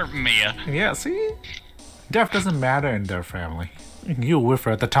or Mia. Yeah, see? Death doesn't matter in their family. You were with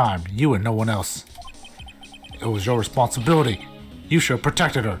her at the time, you and no one else. It was your responsibility. You should have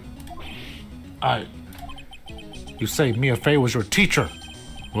protected her. You say Mia Fey was your teacher.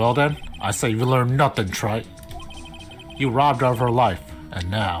 Well then, I say you learned nothing, Trite. You robbed her of her life, and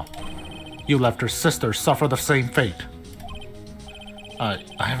now you left her sister suffer the same fate. I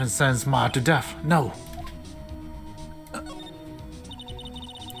haven't sentenced Ma to death, no.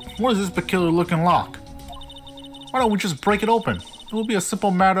 What is this peculiar looking lock? Why don't we just break it open? It will be a simple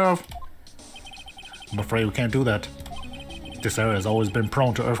matter of... I'm afraid we can't do that. This area has always been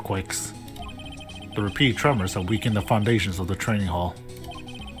prone to earthquakes. The repeated tremors have weakened the foundations of the training hall.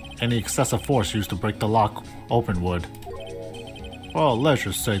 Any excessive force used to break the lock open would... Well, let's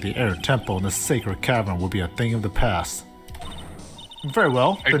just say the air temple in the sacred cavern would be a thing of the past. Very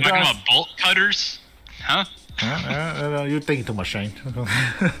well. Are you talking about bolt cutters? Huh? You're thinking too much, Shane.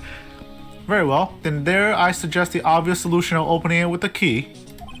 Very well. Then there I suggest the obvious solution of opening it with a key.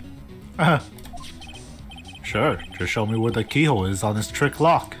 Sure, just show me where the keyhole is on this trick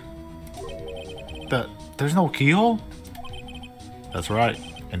lock. There's no keyhole? That's right.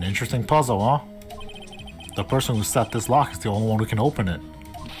 An interesting puzzle, huh? The person who set this lock is the only one who can open it.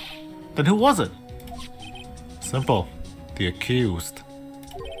 Then who was it? Simple. The accused.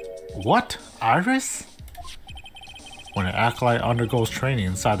 What? Iris? When an acolyte undergoes training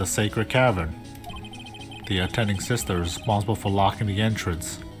inside the sacred cavern, the attending sister is responsible for locking the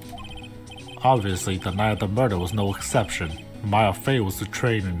entrance. Obviously, the night of the murder was no exception. Maya Fey was to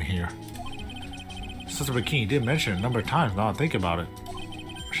train in here. Sister Bikini did mention it a number of times now I think about it.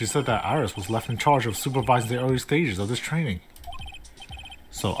 She said that Iris was left in charge of supervising the early stages of this training.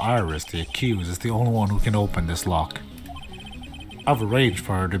 So Iris, the accused, is the only one who can open this lock. I've arranged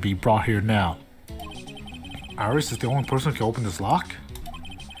for her to be brought here now. Iris is the only person who can open this lock?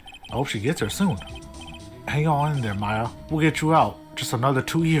 I hope she gets here soon. Hang on in there, Maya. We'll get you out. Just another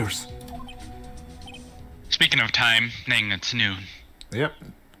 2 years. Speaking of time, Neng, it's noon. Yep.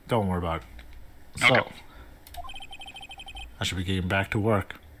 Don't worry about it. So, Okay. I should be getting back to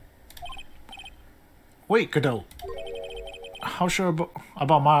work. Wait, Godot. How sure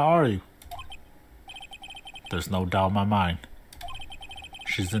about Maya are you? There's no doubt in my mind.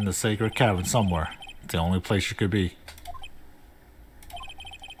 She's in the sacred cavern somewhere. It's the only place she could be.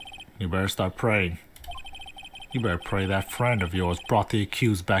 You better start praying. You better pray that friend of yours brought the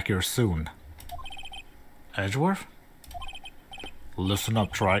accused back here soon. Edgeworth? Listen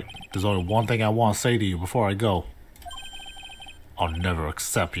up, Wright. There's only one thing I want to say to you before I go. I'll never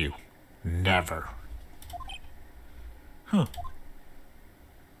accept you. Never. Huh.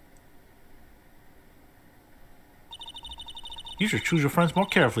 You should choose your friends more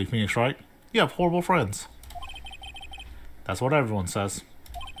carefully, Phoenix Wright. You have horrible friends. That's what everyone says.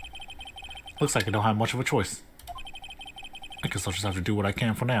 Looks like I don't have much of a choice. I guess I'll just have to do what I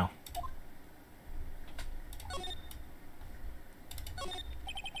can for now.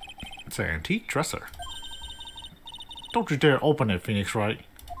 It's an antique dresser. Don't you dare open it, Phoenix Wright.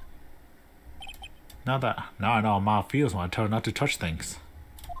 Now I know how Maya feels when I tell her not to touch things.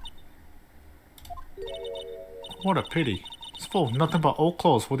 What a pity. It's full of nothing but old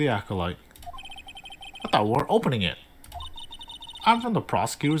clothes for the acolyte. I thought we weren't opening it. I'm from the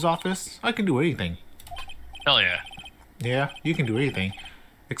prosecutor's office. I can do anything. Hell yeah. Yeah, you can do anything.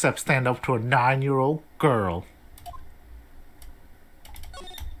 Except stand up to a 9-year-old girl.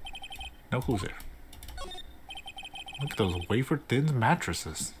 No clues here. Look at those wafer-thin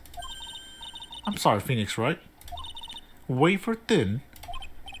mattresses. I'm sorry, Phoenix Wright. Wafer-thin?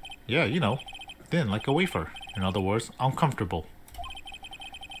 Yeah, you know. Thin like a wafer. In other words, uncomfortable.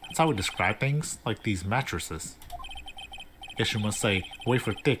 That's how we describe things, like these mattresses. Guess you must say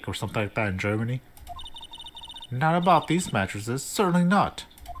wafer thick or something like that in Germany. Not about these mattresses, certainly not.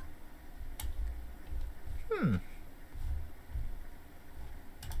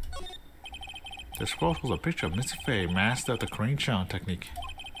 The scroll shows a picture of Missy Faye master of the crane challenge technique.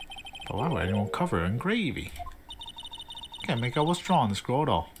 But why would anyone cover her in gravy? Can't make out what's drawn on the scroll at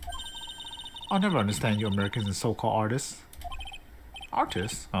all. I'll never understand you Americans and so-called artists.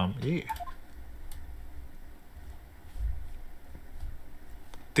 Artists? Yeah.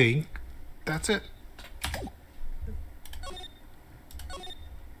 Think that's it.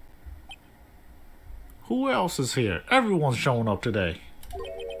 Who else is here? Everyone's showing up today.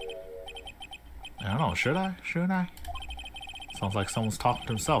 I don't know, should I? Shouldn't I? Sounds like someone's talking to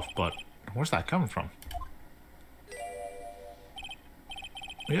himself, but where's that coming from?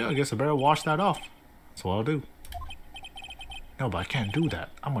 Yeah, I guess I better wash that off. That's what I'll do. No, but I can't do that.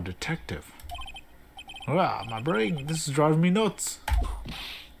 I'm a detective. Ah, my brain, this is driving me nuts.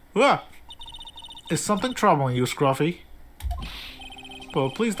 Ah! Is something troubling you, Scruffy?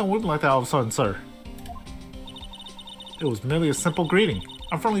 But please don't whip me like that all of a sudden, sir. It was merely a simple greeting.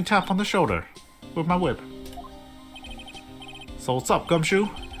 A friendly tap on the shoulder. With my whip. So what's up, Gumshoe?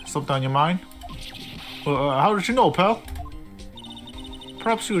 Something on your mind? How did you know, pal?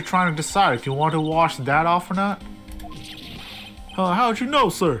 Perhaps you were trying to decide if you wanted to wash that off or not? How'd you know,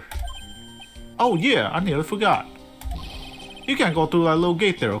 sir? Oh yeah, I nearly forgot. You can't go through that little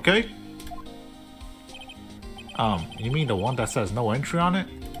gate there, okay? You mean the one that says no entry on it?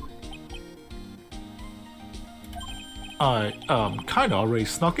 I, kinda already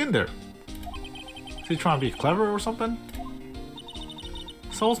snuck in there. Is he trying to be clever or something?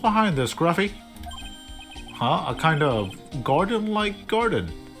 So what's behind this, Scruffy? Huh? A kind of garden-like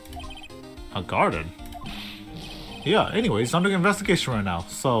garden. A garden? Yeah, anyways, under investigation right now,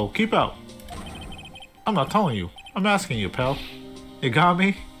 so keep out. I'm not telling you. I'm asking you, pal. You got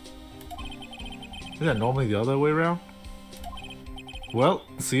me? Is that normally the other way around? Well,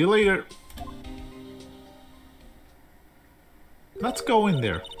 see you later. Let's go in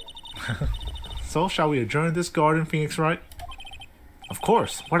there. So, shall we adjourn this garden, Phoenix Wright? Of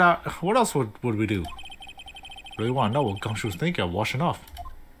course. What else would we do? Really want to know what Gumshoe's thinking of washing off.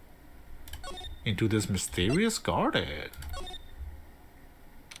 Into this mysterious garden.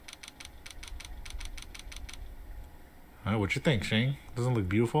 Alright, what you think, Shane? Doesn't it look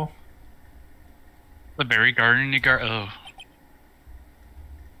beautiful? The berry garden, oh.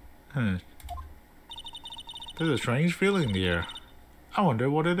 There's a strange feeling in the air. I wonder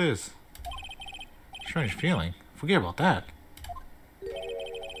what it is. Strange feeling? Forget about that.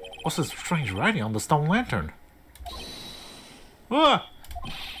 What's this strange writing on the stone lantern? Ah!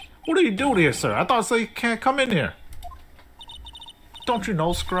 What are you doing here, sir? I thought so you can't come in here. Don't you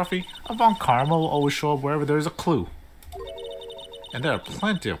know, Scruffy? Avant Karma will always show up wherever there's a clue. And there are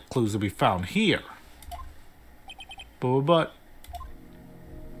plenty of clues to be found here. But...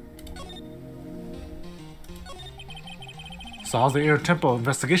 So how's the Air Temple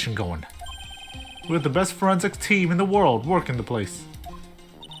investigation going? We have the best forensic team in the world working the place.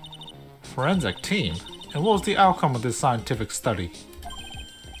 Forensic team? And what was the outcome of this scientific study?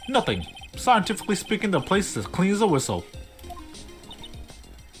 Nothing. Scientifically speaking, the place is as clean as a whistle.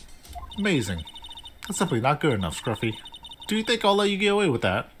 Amazing. That's simply not good enough, Scruffy. Do you think I'll let you get away with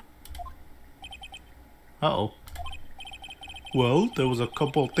that? Uh-oh. Well, there was a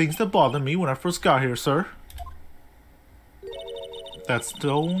couple of things that bothered me when I first got here, sir. That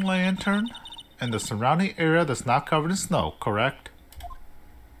stone lantern and the surrounding area that's not covered in snow, correct?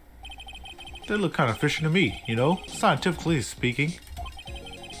 They look kind of fishy to me, you know, scientifically speaking.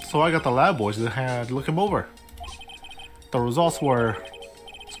 So I got the lab boys that had to look him over. The results were...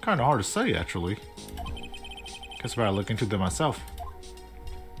 It's kind of hard to say, actually. Guess I better look into them myself.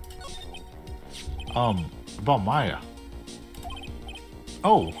 About Maya.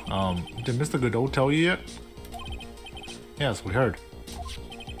 Oh, did Mr. Godot tell you yet? Yes, we heard.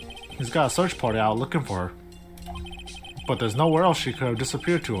 He's got a search party out looking for her. But there's nowhere else she could have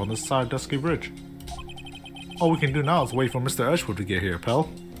disappeared to on this side of Dusky Bridge. All we can do now is wait for Mr. Edgeworth to get here, pal.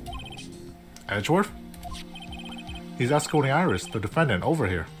 Edgeworth? He's escorting Iris, the defendant, over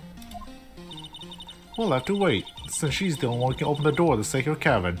here. We'll have to wait, since she's the only one who can open the door of the sacred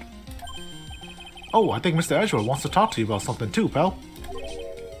cabin. Oh, I think Mr. Edgeworth wants to talk to you about something too, pal.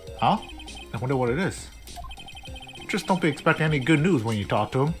 Huh? I wonder what it is. Just don't be expecting any good news when you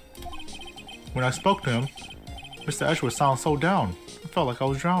talk to him. When I spoke to him, Mr. Edgeworth sounds so down. I felt like I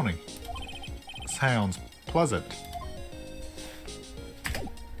was drowning. Sounds pleasant.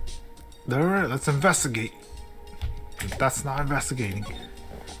 Alright, let's investigate. That's not investigating.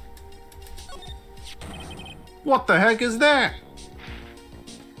 What the heck is that?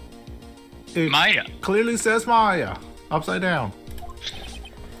 It Maya. clearly says Maya. Upside down.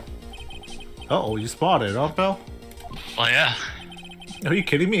 Uh-oh, you spotted it, huh, pal? Well, yeah. Are you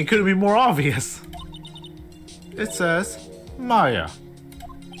kidding me? It couldn't be more obvious. It says Maya.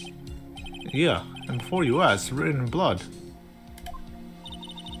 Yeah, and before you ask, written in blood.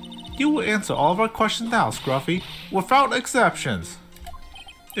 You will answer all of our questions now, Scruffy, without exceptions.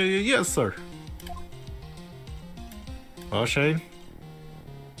 Yes, sir. Well, Shane,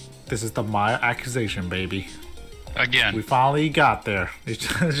 this is the Maya accusation, baby. Again. We finally got there. It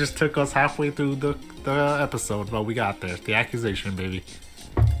just took us halfway through the episode, but we got there. The accusation, baby.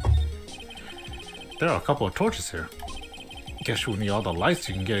 There are a couple of torches here. Guess you need all the lights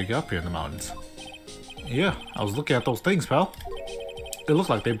you can get up here in the mountains. Yeah, I was looking at those things, pal. They look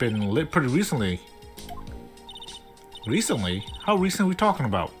like they've been lit pretty recently. Recently? How recent are we talking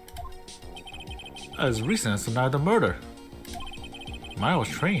about? As recent as the night of the murder. Maya was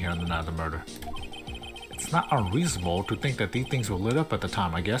trained here on the night of the murder. It's not unreasonable to think that these things were lit up at the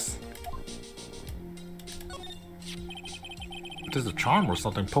time, I guess. There's a charm or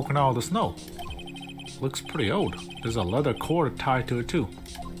something poking out of the snow. Looks pretty old. There's a leather cord tied to it too.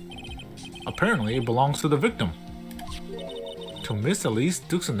 Apparently it belongs to the victim. To Miss Elise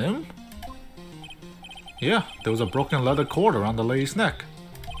Dukes and Nim? Yeah, there was a broken leather cord around the lady's neck.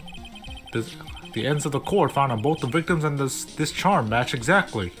 The ends of the cord found on both the victims and this charm match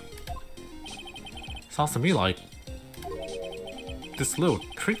exactly. Sounds to me like this little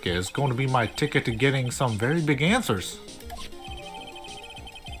trinket is going to be my ticket to getting some very big answers.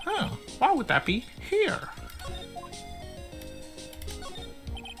 Huh, why would that be here?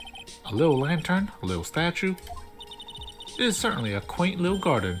 A little lantern, a little statue. It is certainly a quaint little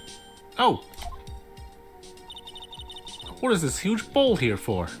garden. Oh! What is this huge bowl here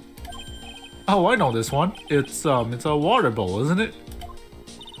for? Oh, I know this one. It's a water bowl, isn't it?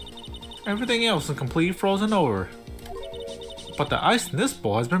 Everything else is completely frozen over. But the ice in this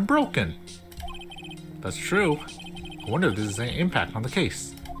bowl has been broken. That's true. I wonder if this has any impact on the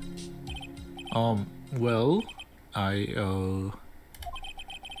case. Well, I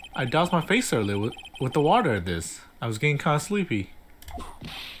doused my face earlier with the water at this. I was getting kind of sleepy.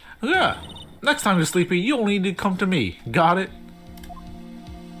 Yeah, next time you're sleepy, you only need to come to me. Got it?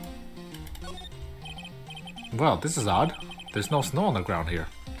 Well, this is odd. There's no snow on the ground here.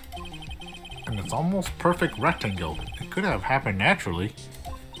 And it's almost perfect rectangle. It could have happened naturally.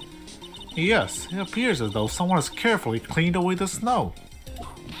 Yes, it appears as though someone has carefully cleaned away the snow.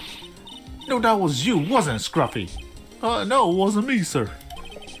 No, that was you, wasn't it, Scruffy? No, it wasn't me, sir.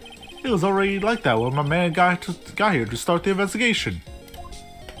 It was already like that when my man got here to start the investigation.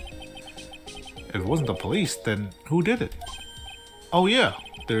 If it wasn't the police, then who did it? Oh yeah,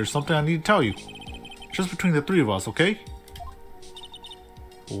 there's something I need to tell you. Just between the three of us, okay?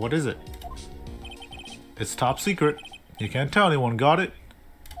 What is it? It's top secret. You can't tell anyone, got it?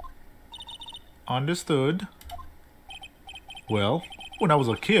 Understood. Well, when I was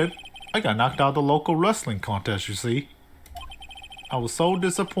a kid, I got knocked out of the local wrestling contest, you see. I was so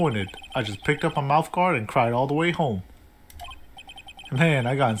disappointed, I just picked up my mouth guard and cried all the way home. Man,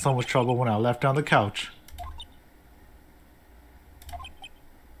 I got in so much trouble when I left on the couch.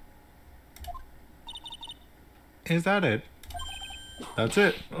 Is that it? That's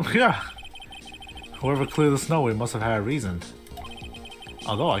it. Yeah. Whoever cleared the snow, it must have had a reason.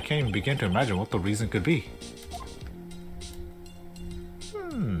 Although I can't even begin to imagine what the reason could be.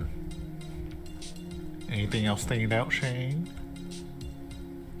 Anything else stand out, Shane?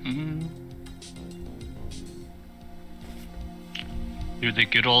 Through the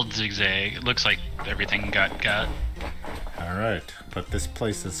good old zigzag. It looks like everything got. Alright, but this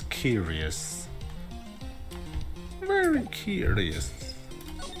place is curious. Very curious.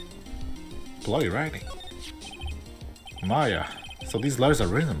 Bloody writing. Maya, so these letters are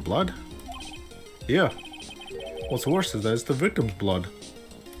written in blood? Yeah. What's worse is that it's the victim's blood.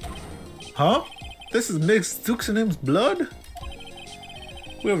 Huh? This is Miss Duxonim's blood?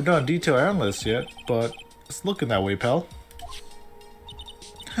 We haven't done a detailed analysis yet, but it's looking that way, pal.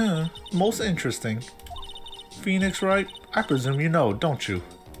 Huh, most interesting. Phoenix, Wright? I presume you know, don't you?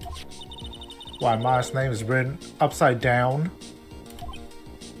 Why Maya's name is written upside down?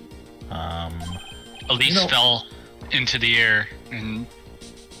 Elise fell into the air and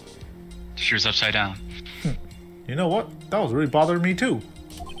she was upside down. You know what? That was really bothering me too.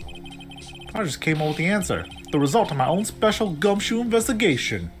 I just came up with the answer. The result of my own special gumshoe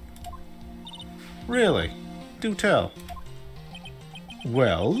investigation. Really? Do tell.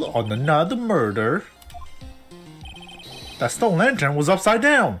 Well, on the night of the murder, that stone lantern was upside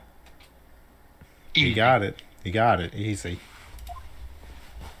down. You got it. You got it. Easy.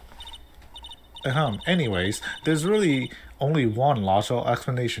 Anyways, there's really only one logical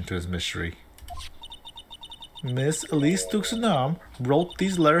explanation to this mystery. Miss Elise Duxonam wrote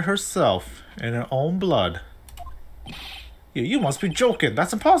these letters herself in her own blood. You must be joking.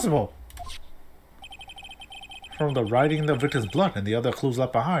 That's impossible. From the writing in the victim's blood and the other clues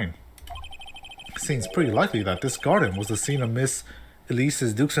left behind, it seems pretty likely that this garden was the scene of Miss Elise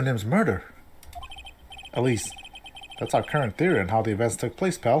Duxonim's murder. At least, that's our current theory on how the events took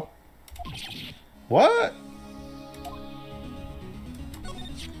place, pal. What?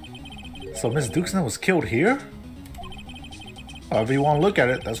 So Miss Duxonim was killed here? However you want to look at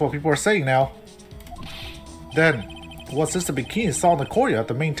it, that's what people are saying now. Then, what Sister Bikini saw in the courtyard at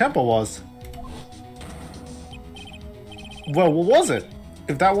the main temple was? Well, what was it?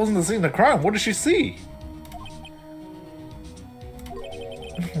 If that wasn't the scene of the crime, what did she see?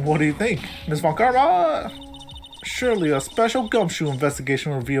 What do you think, Miss Von Karma? Surely a special gumshoe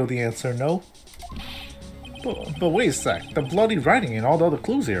investigation will reveal the answer, no? But wait a sec, the bloody writing and all the other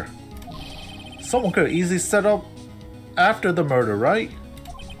clues here. Someone could have easily set up after the murder, right?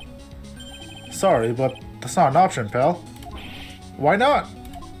 Sorry, but that's not an option, pal. Why not?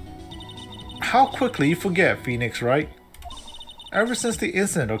 How quickly you forget, Phoenix, right? Ever since the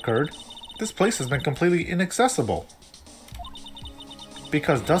incident occurred, this place has been completely inaccessible.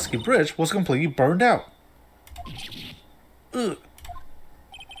 Because Dusky Bridge was completely burned out. Ugh.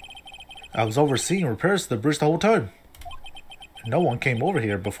 I was overseeing repairs to the bridge the whole time. No one came over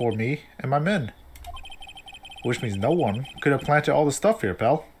here before me and my men. Which means no one could have planted all the stuff here,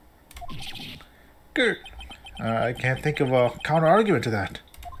 pal. Grr. I can't think of a counter-argument to that.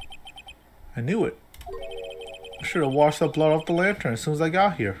 I knew it. I should have washed the blood off the lantern as soon as I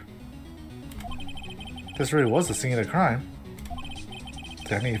got here. This really was the scene of the crime.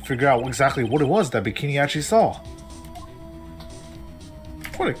 I need to figure out exactly what it was that Bikini actually saw.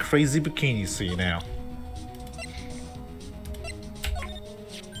 What a crazy Bikini see now.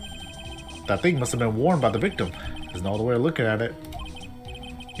 That thing must have been worn by the victim. There's no other way of looking at it.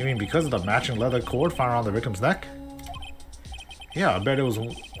 You mean because of the matching leather cord found around the victim's neck? Yeah, I bet it was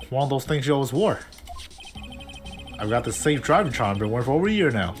one of those things she always wore. I've got this safe driving charm I've been wearing for over a year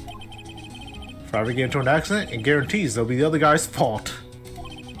now. If I ever get into an accident, it guarantees it'll be the other guy's fault.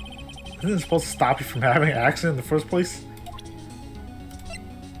 Isn't it supposed to stop you from having an accident in the first place?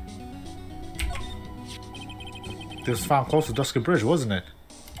 This was found close to Dusky Bridge, wasn't it?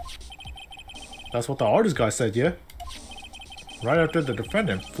 That's what the artist guy said, yeah? Right after the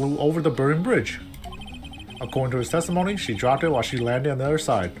defendant flew over the burning bridge. According to his testimony, she dropped it while she landed on the other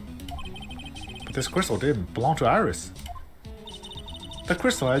side. But this crystal didn't belong to Iris. The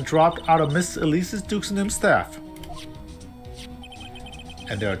crystal had dropped out of Miss Elise Duxonim's staff.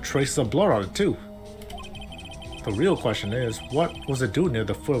 And there are traces of blood on it too. The real question is, what was it doing near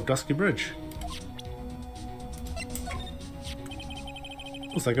the foot of Dusky Bridge?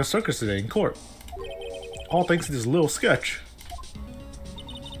 Looks like a circus today in court. All thanks to this little sketch.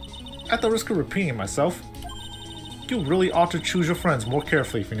 At the risk of repeating myself, you really ought to choose your friends more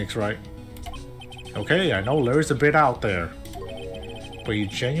carefully, Phoenix Wright. Okay, I know Larry's a bit out there, but he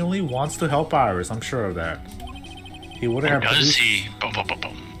genuinely wants to help Iris, I'm sure of that. He wouldn't have Does produced... he? Boom, boom, boom,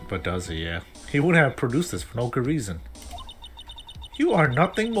 boom. But does he, yeah. He wouldn't have produced this for no good reason. You are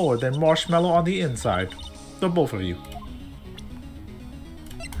nothing more than marshmallow on the inside. The both of you.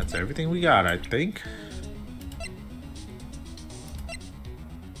 That's everything we got, I think.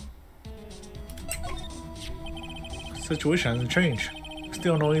 Situation hasn't changed.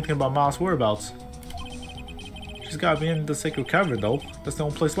 Still don't know anything about Miles' whereabouts. She's gotta be in the sacred cavern though. That's the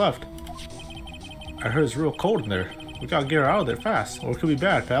only place left. I heard it's real cold in there. We gotta get her out of there fast, or it could be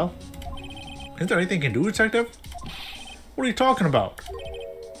bad, pal. Is there anything you can do, Detective? What are you talking about?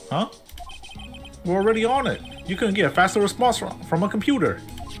 Huh? We're already on it. You couldn't get a faster response from a computer.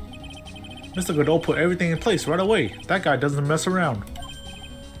 Mr. Godot put everything in place right away. That guy doesn't mess around.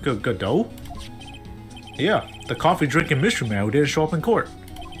 Godot? Yeah, the coffee-drinking mystery man who didn't show up in court.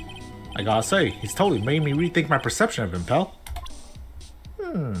 I gotta say, he's totally made me rethink my perception of him, pal.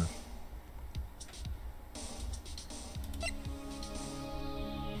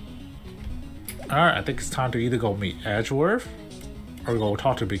 Alright, I think it's time to either go meet Edgeworth or go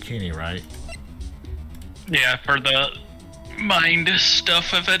talk to Bikini, right? Yeah, for the mind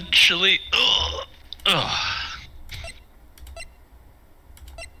stuff eventually. Ugh. Ugh.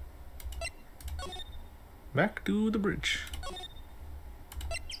 Back to the bridge.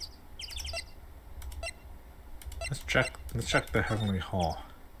 Let's check the Heavenly Hall.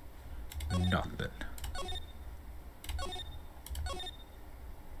 Nothing.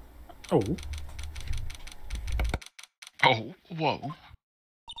 Oh. Oh, whoa.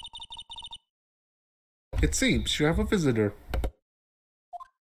 It seems you have a visitor.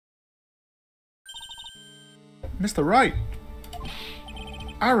 Mr. Wright.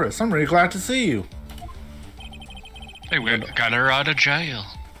 Iris, I'm really glad to see you. Hey, we got her out of jail.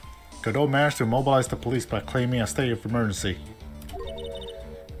 Godot managed to immobilize the police by claiming a state of emergency.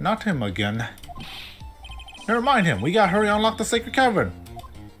 Not him again. Never mind him. We gotta hurry unlock the sacred cavern.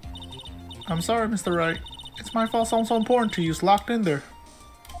 I'm sorry, Mr. Wright. It's my fault someone so important to you is locked in there.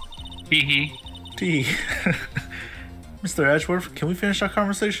 Hee hee. T. Mr. Edgeworth, can we finish our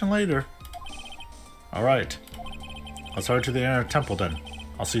conversation later? Alright. Let's hurry to the inner temple then.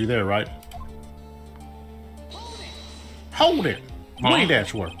 I'll see you there, right? Hold it! Huh? Wait,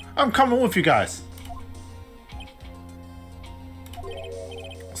 Edgeworth. I'm coming with you guys.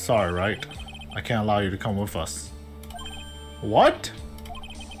 Sorry, Wright. I can't allow you to come with us. What?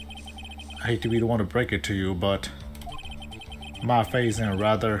 I hate to be the one to break it to you, but my face is in a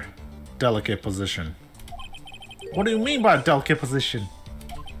rather delicate position. What do you mean by a delicate position?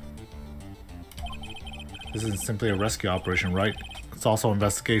 This isn't simply a rescue operation, right? It's also an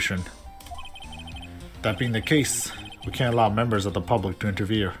investigation. That being the case, we can't allow members of the public to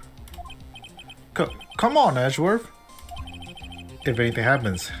interfere. Come on, Edgeworth. If anything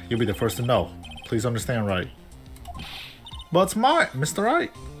happens, you'll be the first to know. Please understand, Wright. But it's Mr.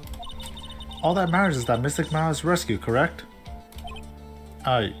 Wright. All that matters is that Mystic Mile is rescued, correct?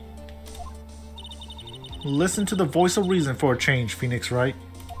 Listen to the voice of reason for a change, Phoenix Wright.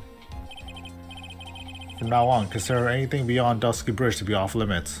 From now on, consider anything beyond Dusky Bridge to be off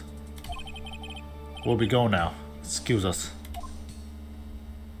limits. We'll be going now. Excuse us.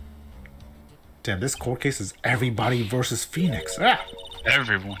 Damn, this court case is everybody versus Phoenix. Ah!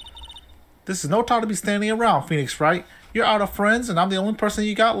 Everyone. This is no time to be standing around, Phoenix Wright. You're out of friends and I'm the only person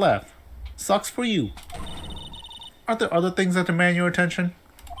you got left. Sucks for you. Aren't there other things that demand your attention?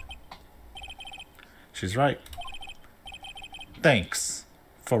 She's right. Thanks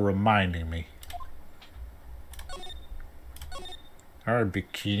for reminding me. Alright,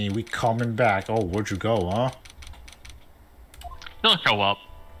 Bikini, we coming back. Oh, where'd you go, huh? She'll show up.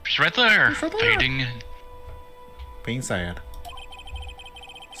 She's right there. She's right there. Fading. Being sad.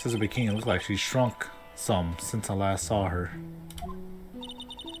 Sister Bikini looks like she's shrunk some since I last saw her.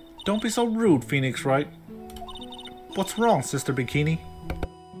 Don't be so rude, Phoenix Wright. What's wrong, Sister Bikini?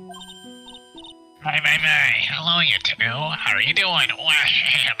 My. Hello, you two. How are you doing?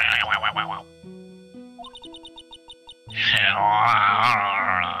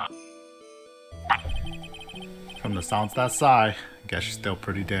 From the sounds of that sigh, I guess she's still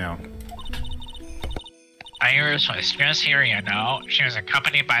pretty down. Iris was just here, you know. She was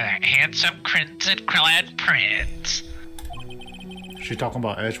accompanied by that handsome crimson-clad prince. She talking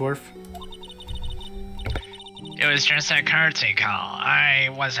about Edgeworth? It was just a courtesy call. I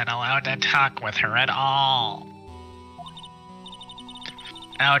wasn't allowed to talk with her at all.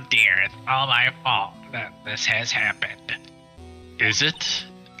 Oh dear, it's all my fault that this has happened. Is it?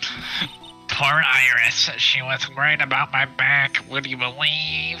 Poor Iris, she was worried about my back, would you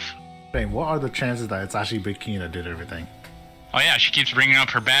believe? Dang, what are the chances that it's actually Bikini that did everything? Oh yeah, she keeps bringing up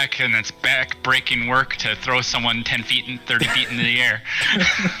her back, and it's back-breaking work to throw someone 10 feet and 30 feet into the air.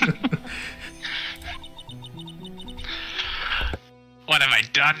 What have I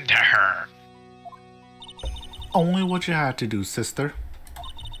done to her? Only what you had to do, sister.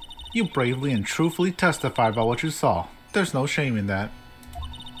 You bravely and truthfully testified about what you saw. There's no shame in that.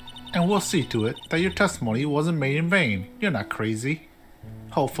 And we'll see to it that your testimony wasn't made in vain. You're not crazy.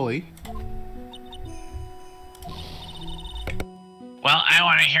 Hopefully. Well, I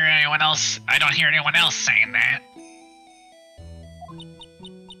want to hear anyone else. I don't hear anyone else saying that.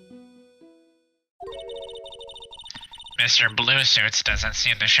 Mr. Blue Suits doesn't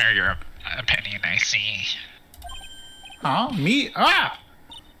seem to share your opinion, I see. Huh? Me? Ah!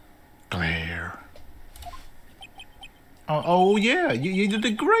 Glare. Oh yeah, you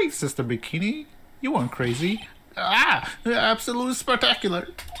did great, Sister Bikini. You weren't crazy. Ah! Absolutely spectacular.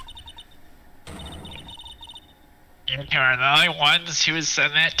 You are the only ones who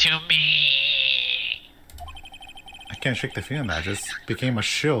said that to me. I can't shake the feeling that I just became a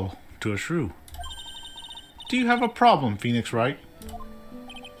shill to a shrew. Do you have a problem, Phoenix Wright?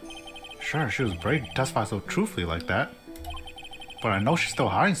 Sure, she was brave to testify so truthfully like that. But I know she's still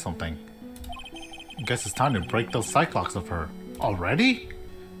hiding something. Guess it's time to break those cyclocks of her. Already?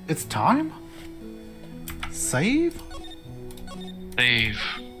 It's time? Save? Save.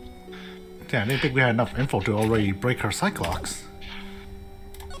 Yeah, I didn't think we had enough info to already break her cyclocks.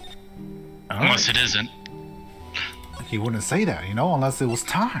 Unless it isn't. He wouldn't say that, you know, unless it was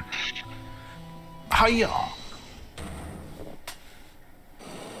time. Hiya!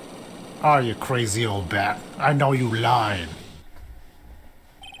 Oh, you crazy old bat. I know you lying.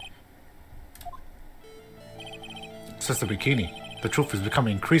 Sister Bikini, the truth is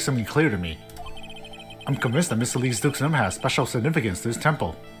becoming increasingly clear to me. I'm convinced that Mr. Lee's Duxum has special significance to this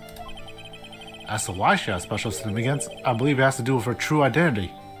temple. As to why she has special significance, I believe it has to do with her true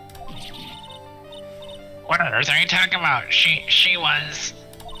identity. What on earth are you talking about? She was...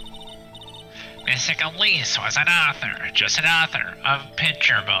 Miss Elise was an author, just an author of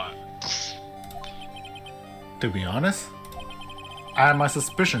picture books. To be honest, I had my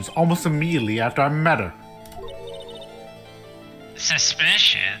suspicions almost immediately after I met her.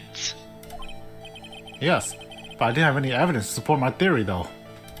 Suspicions? Yes, but I didn't have any evidence to support my theory though.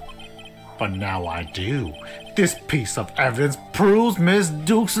 But now I do. This piece of evidence proves Miss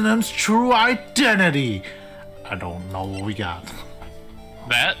Duxonum's true identity. I don't know what we got.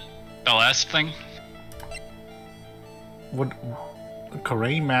 That? The last thing? What?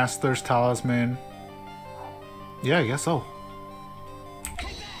 Karain Master's talisman? Yeah, I guess so.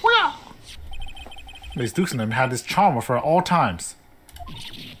 Well, Miss Duxonum had this charm with her at all times.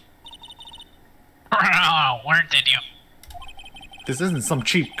 Oh, where did you... This isn't some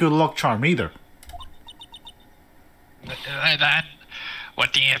cheap good luck charm either. Then,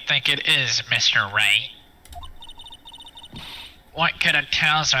 what do you think it is, Mr. Wright? What could a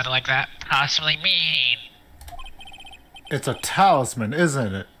talisman like that possibly mean? It's a talisman,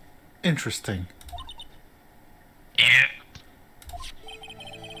 isn't it? Interesting. Yeah.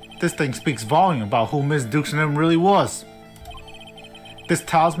 This thing speaks volume about who Miss Duxonum really was. This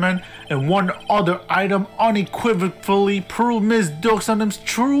talisman and one other item unequivocally prove Miss Duxonum's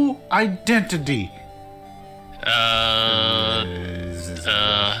true identity.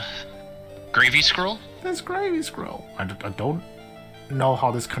 Gravy scroll? This gravy scroll. I don't know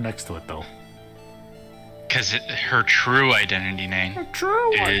how this connects to it though. Because her true identity name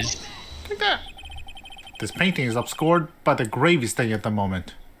is... Look at that. This painting is obscured by the gravy stain at the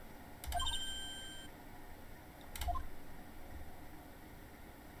moment.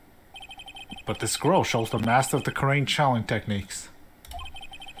 But this scroll shows the master of the Karain channeling techniques.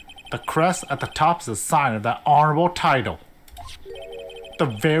 The crest at the top is a sign of that honorable title. The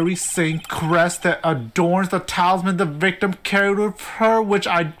very same crest that adorns the talisman the victim carried with her, which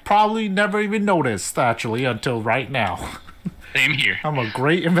I probably never even noticed, actually, until right now. Same here. I'm a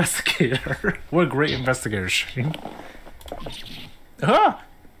great investigator. We're great investigators, Shane. Huh?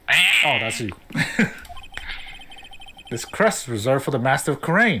 Oh, that's you. This crest is reserved for the master of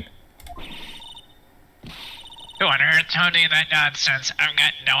Karain. Who on earth told you that nonsense? I've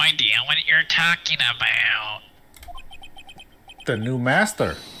got no idea what you're talking about. The new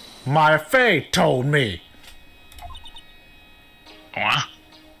master. My Faye told me. What?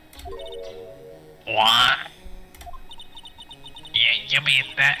 What? You mean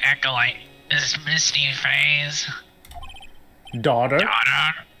that acolyte is Misty Faye's Daughter?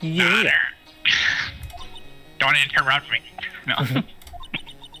 daughter? Yeah. Daughter. Don't interrupt me. No.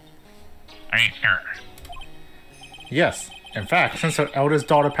 Are you sure? Yes. In fact, since her eldest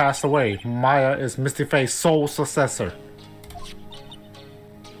daughter passed away, Maya is Misty Faye's sole successor.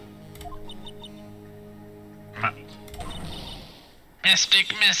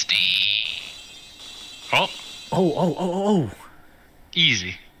 Mystic Misty. Oh, Oh.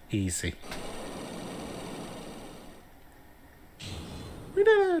 easy. Easy. We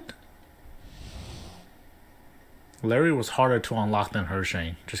did it. Larry was harder to unlock than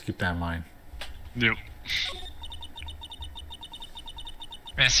Hershey. Just keep that in mind. Yep.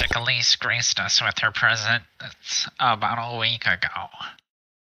 Mystic Elise graced us with her presence about a week ago.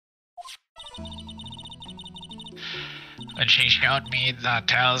 When she showed me the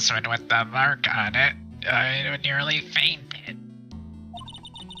talisman with the mark on it, I nearly fainted.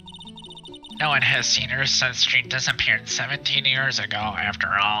 No one has seen her since she disappeared 17 years ago, after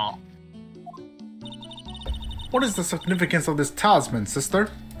all. What is the significance of this talisman, sister?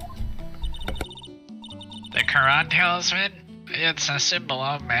 The Quran talisman? It's a symbol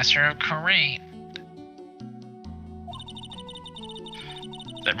of Master of Quran.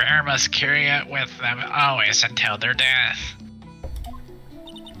 The bearer must carry it with them always until their death.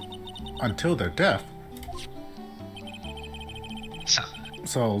 Until their death?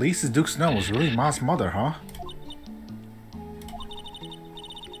 So, Elise Duke Snow was really Ma's mother, huh?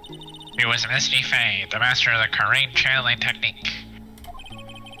 it was Misty Faye, the master of the Quran channeling technique.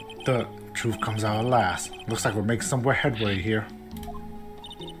 The truth comes out at last. Looks like we're making some headway here.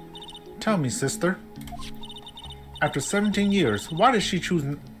 Tell me, sister. After 17 years, why did she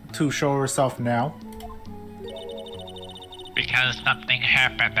choose to show herself now? Because something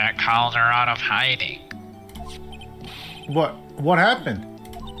happened that called her out of hiding. What happened?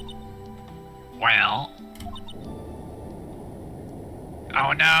 Well...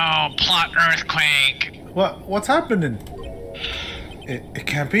 Oh no! Plot earthquake! What's happening? It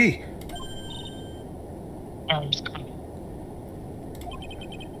can't be.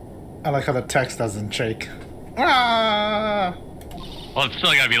 I like how the text doesn't shake. Ah! Well, it's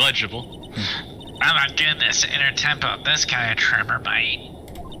still gotta be legible. Oh my goodness, inner tempo, this kind of tremor bite.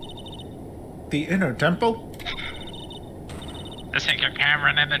 The inner temple? Just take your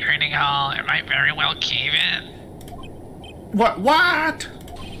camera in the training hall, it might very well cave in. What?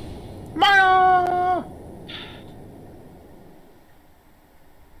 Maya!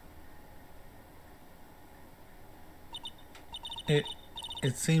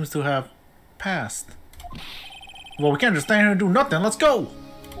 It seems to have passed. Well, we can't just stand here and do nothing. Let's go!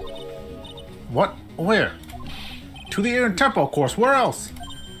 What? Where? To the inner temple, of course. Where else?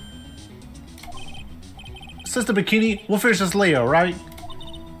 Sister Bikini, we'll finish this later, right?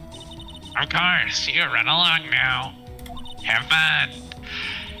 Of course, you run along now. Have fun.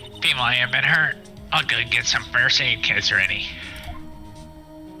 People have been hurt. I'll go get some first aid kits ready.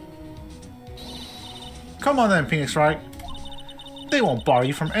 Come on then, Phoenix Wright. They won't bar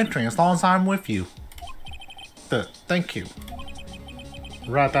you from entering as long as I'm with you. Thank you.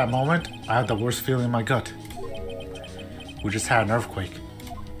 Right at that moment, I had the worst feeling in my gut. We just had an earthquake.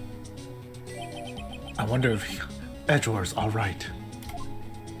 I wonder if Edgewater's alright.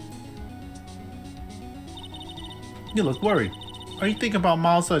 You look worried. Are you thinking about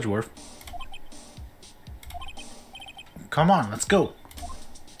Miles Edgeworth? Come on, let's go.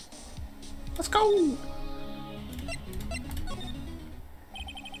 Let's go.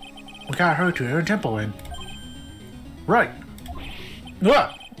 We gotta hurry to her temple in. Right.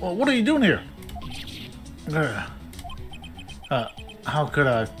 What? Well, what are you doing here? How could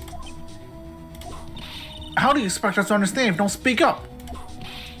I? How do you expect us to understand if you don't speak up?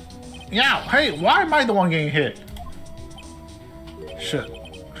 Yeah, hey, why am I the one getting hit? Shit,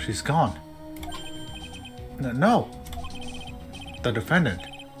 she's gone. No. The defendant,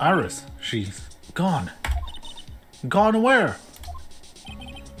 Iris, she's gone. Gone where?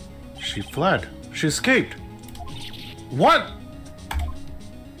 She fled. She escaped. What?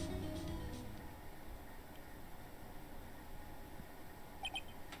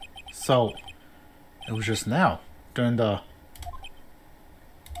 So, it was just now, during the...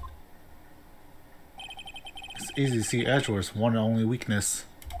 It's easy to see Edgeworth's one and only weakness.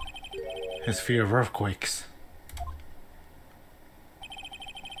 His fear of earthquakes.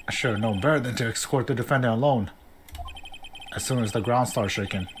 I should have known better than to escort the defendant alone. As soon as the ground started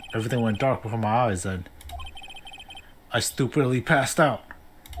shaking, everything went dark before my eyes and I stupidly passed out.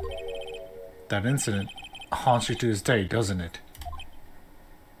 That incident haunts you to this day, doesn't it?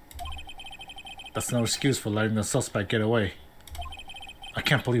 That's no excuse for letting the suspect get away.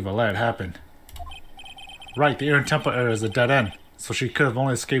 can't believe I let it happen. Right, the Iron Temple area is a dead end, so she could have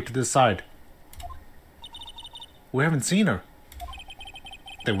only escaped to this side. We haven't seen her.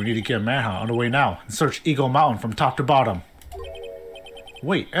 Then we need to get a manhunt underway now and search Eagle Mountain from top to bottom.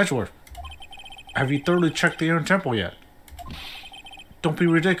 Wait, Edgeworth. Have you thoroughly checked the Iron Temple yet? Don't be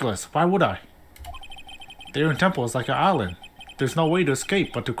ridiculous. Why would I? The Iron Temple is like an island. There's no way to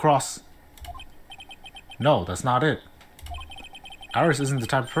escape but to cross. No, that's not it. Iris isn't the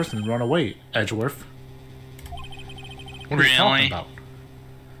type of person to run away, Edgeworth. What are you talking about?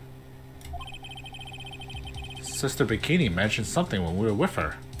 Sister Bikini mentioned something when we were with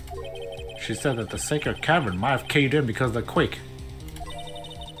her. She said that the sacred cavern might have caved in because of the quake.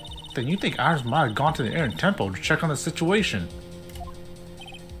 Then you think Iris might have gone to the Iron Temple to check on the situation?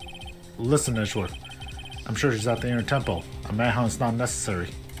 Listen, Edgeworth. I'm sure she's at the Iron Temple. A manhunt is not necessary.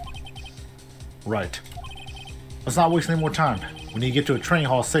 Right. Let's not waste any more time. We need to get to a training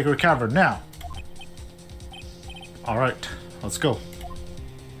hall Sacred Cavern now. Alright, let's go.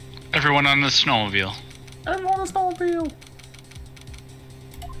 Everyone on the snowmobile. Everyone on the snowmobile!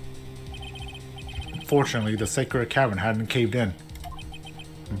 Fortunately, the Sacred Cavern hadn't caved in.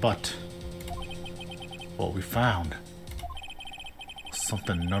 But what we found was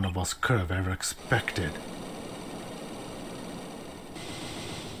something none of us could have ever expected.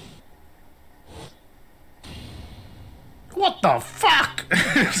 What the fuck?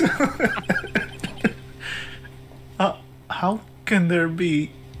 How can there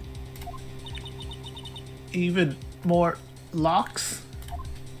be even more locks?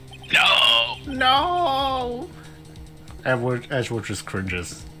 No! No! Edgeworth just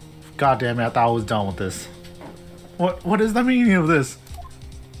cringes. God damn it, I thought I was done with this. What is the meaning of this?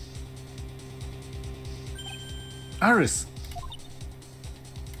 Iris!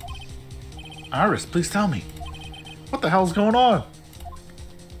 Iris, please tell me. What the hell's going on?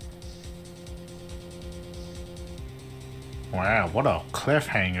 Wow, what a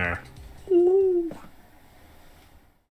cliffhanger.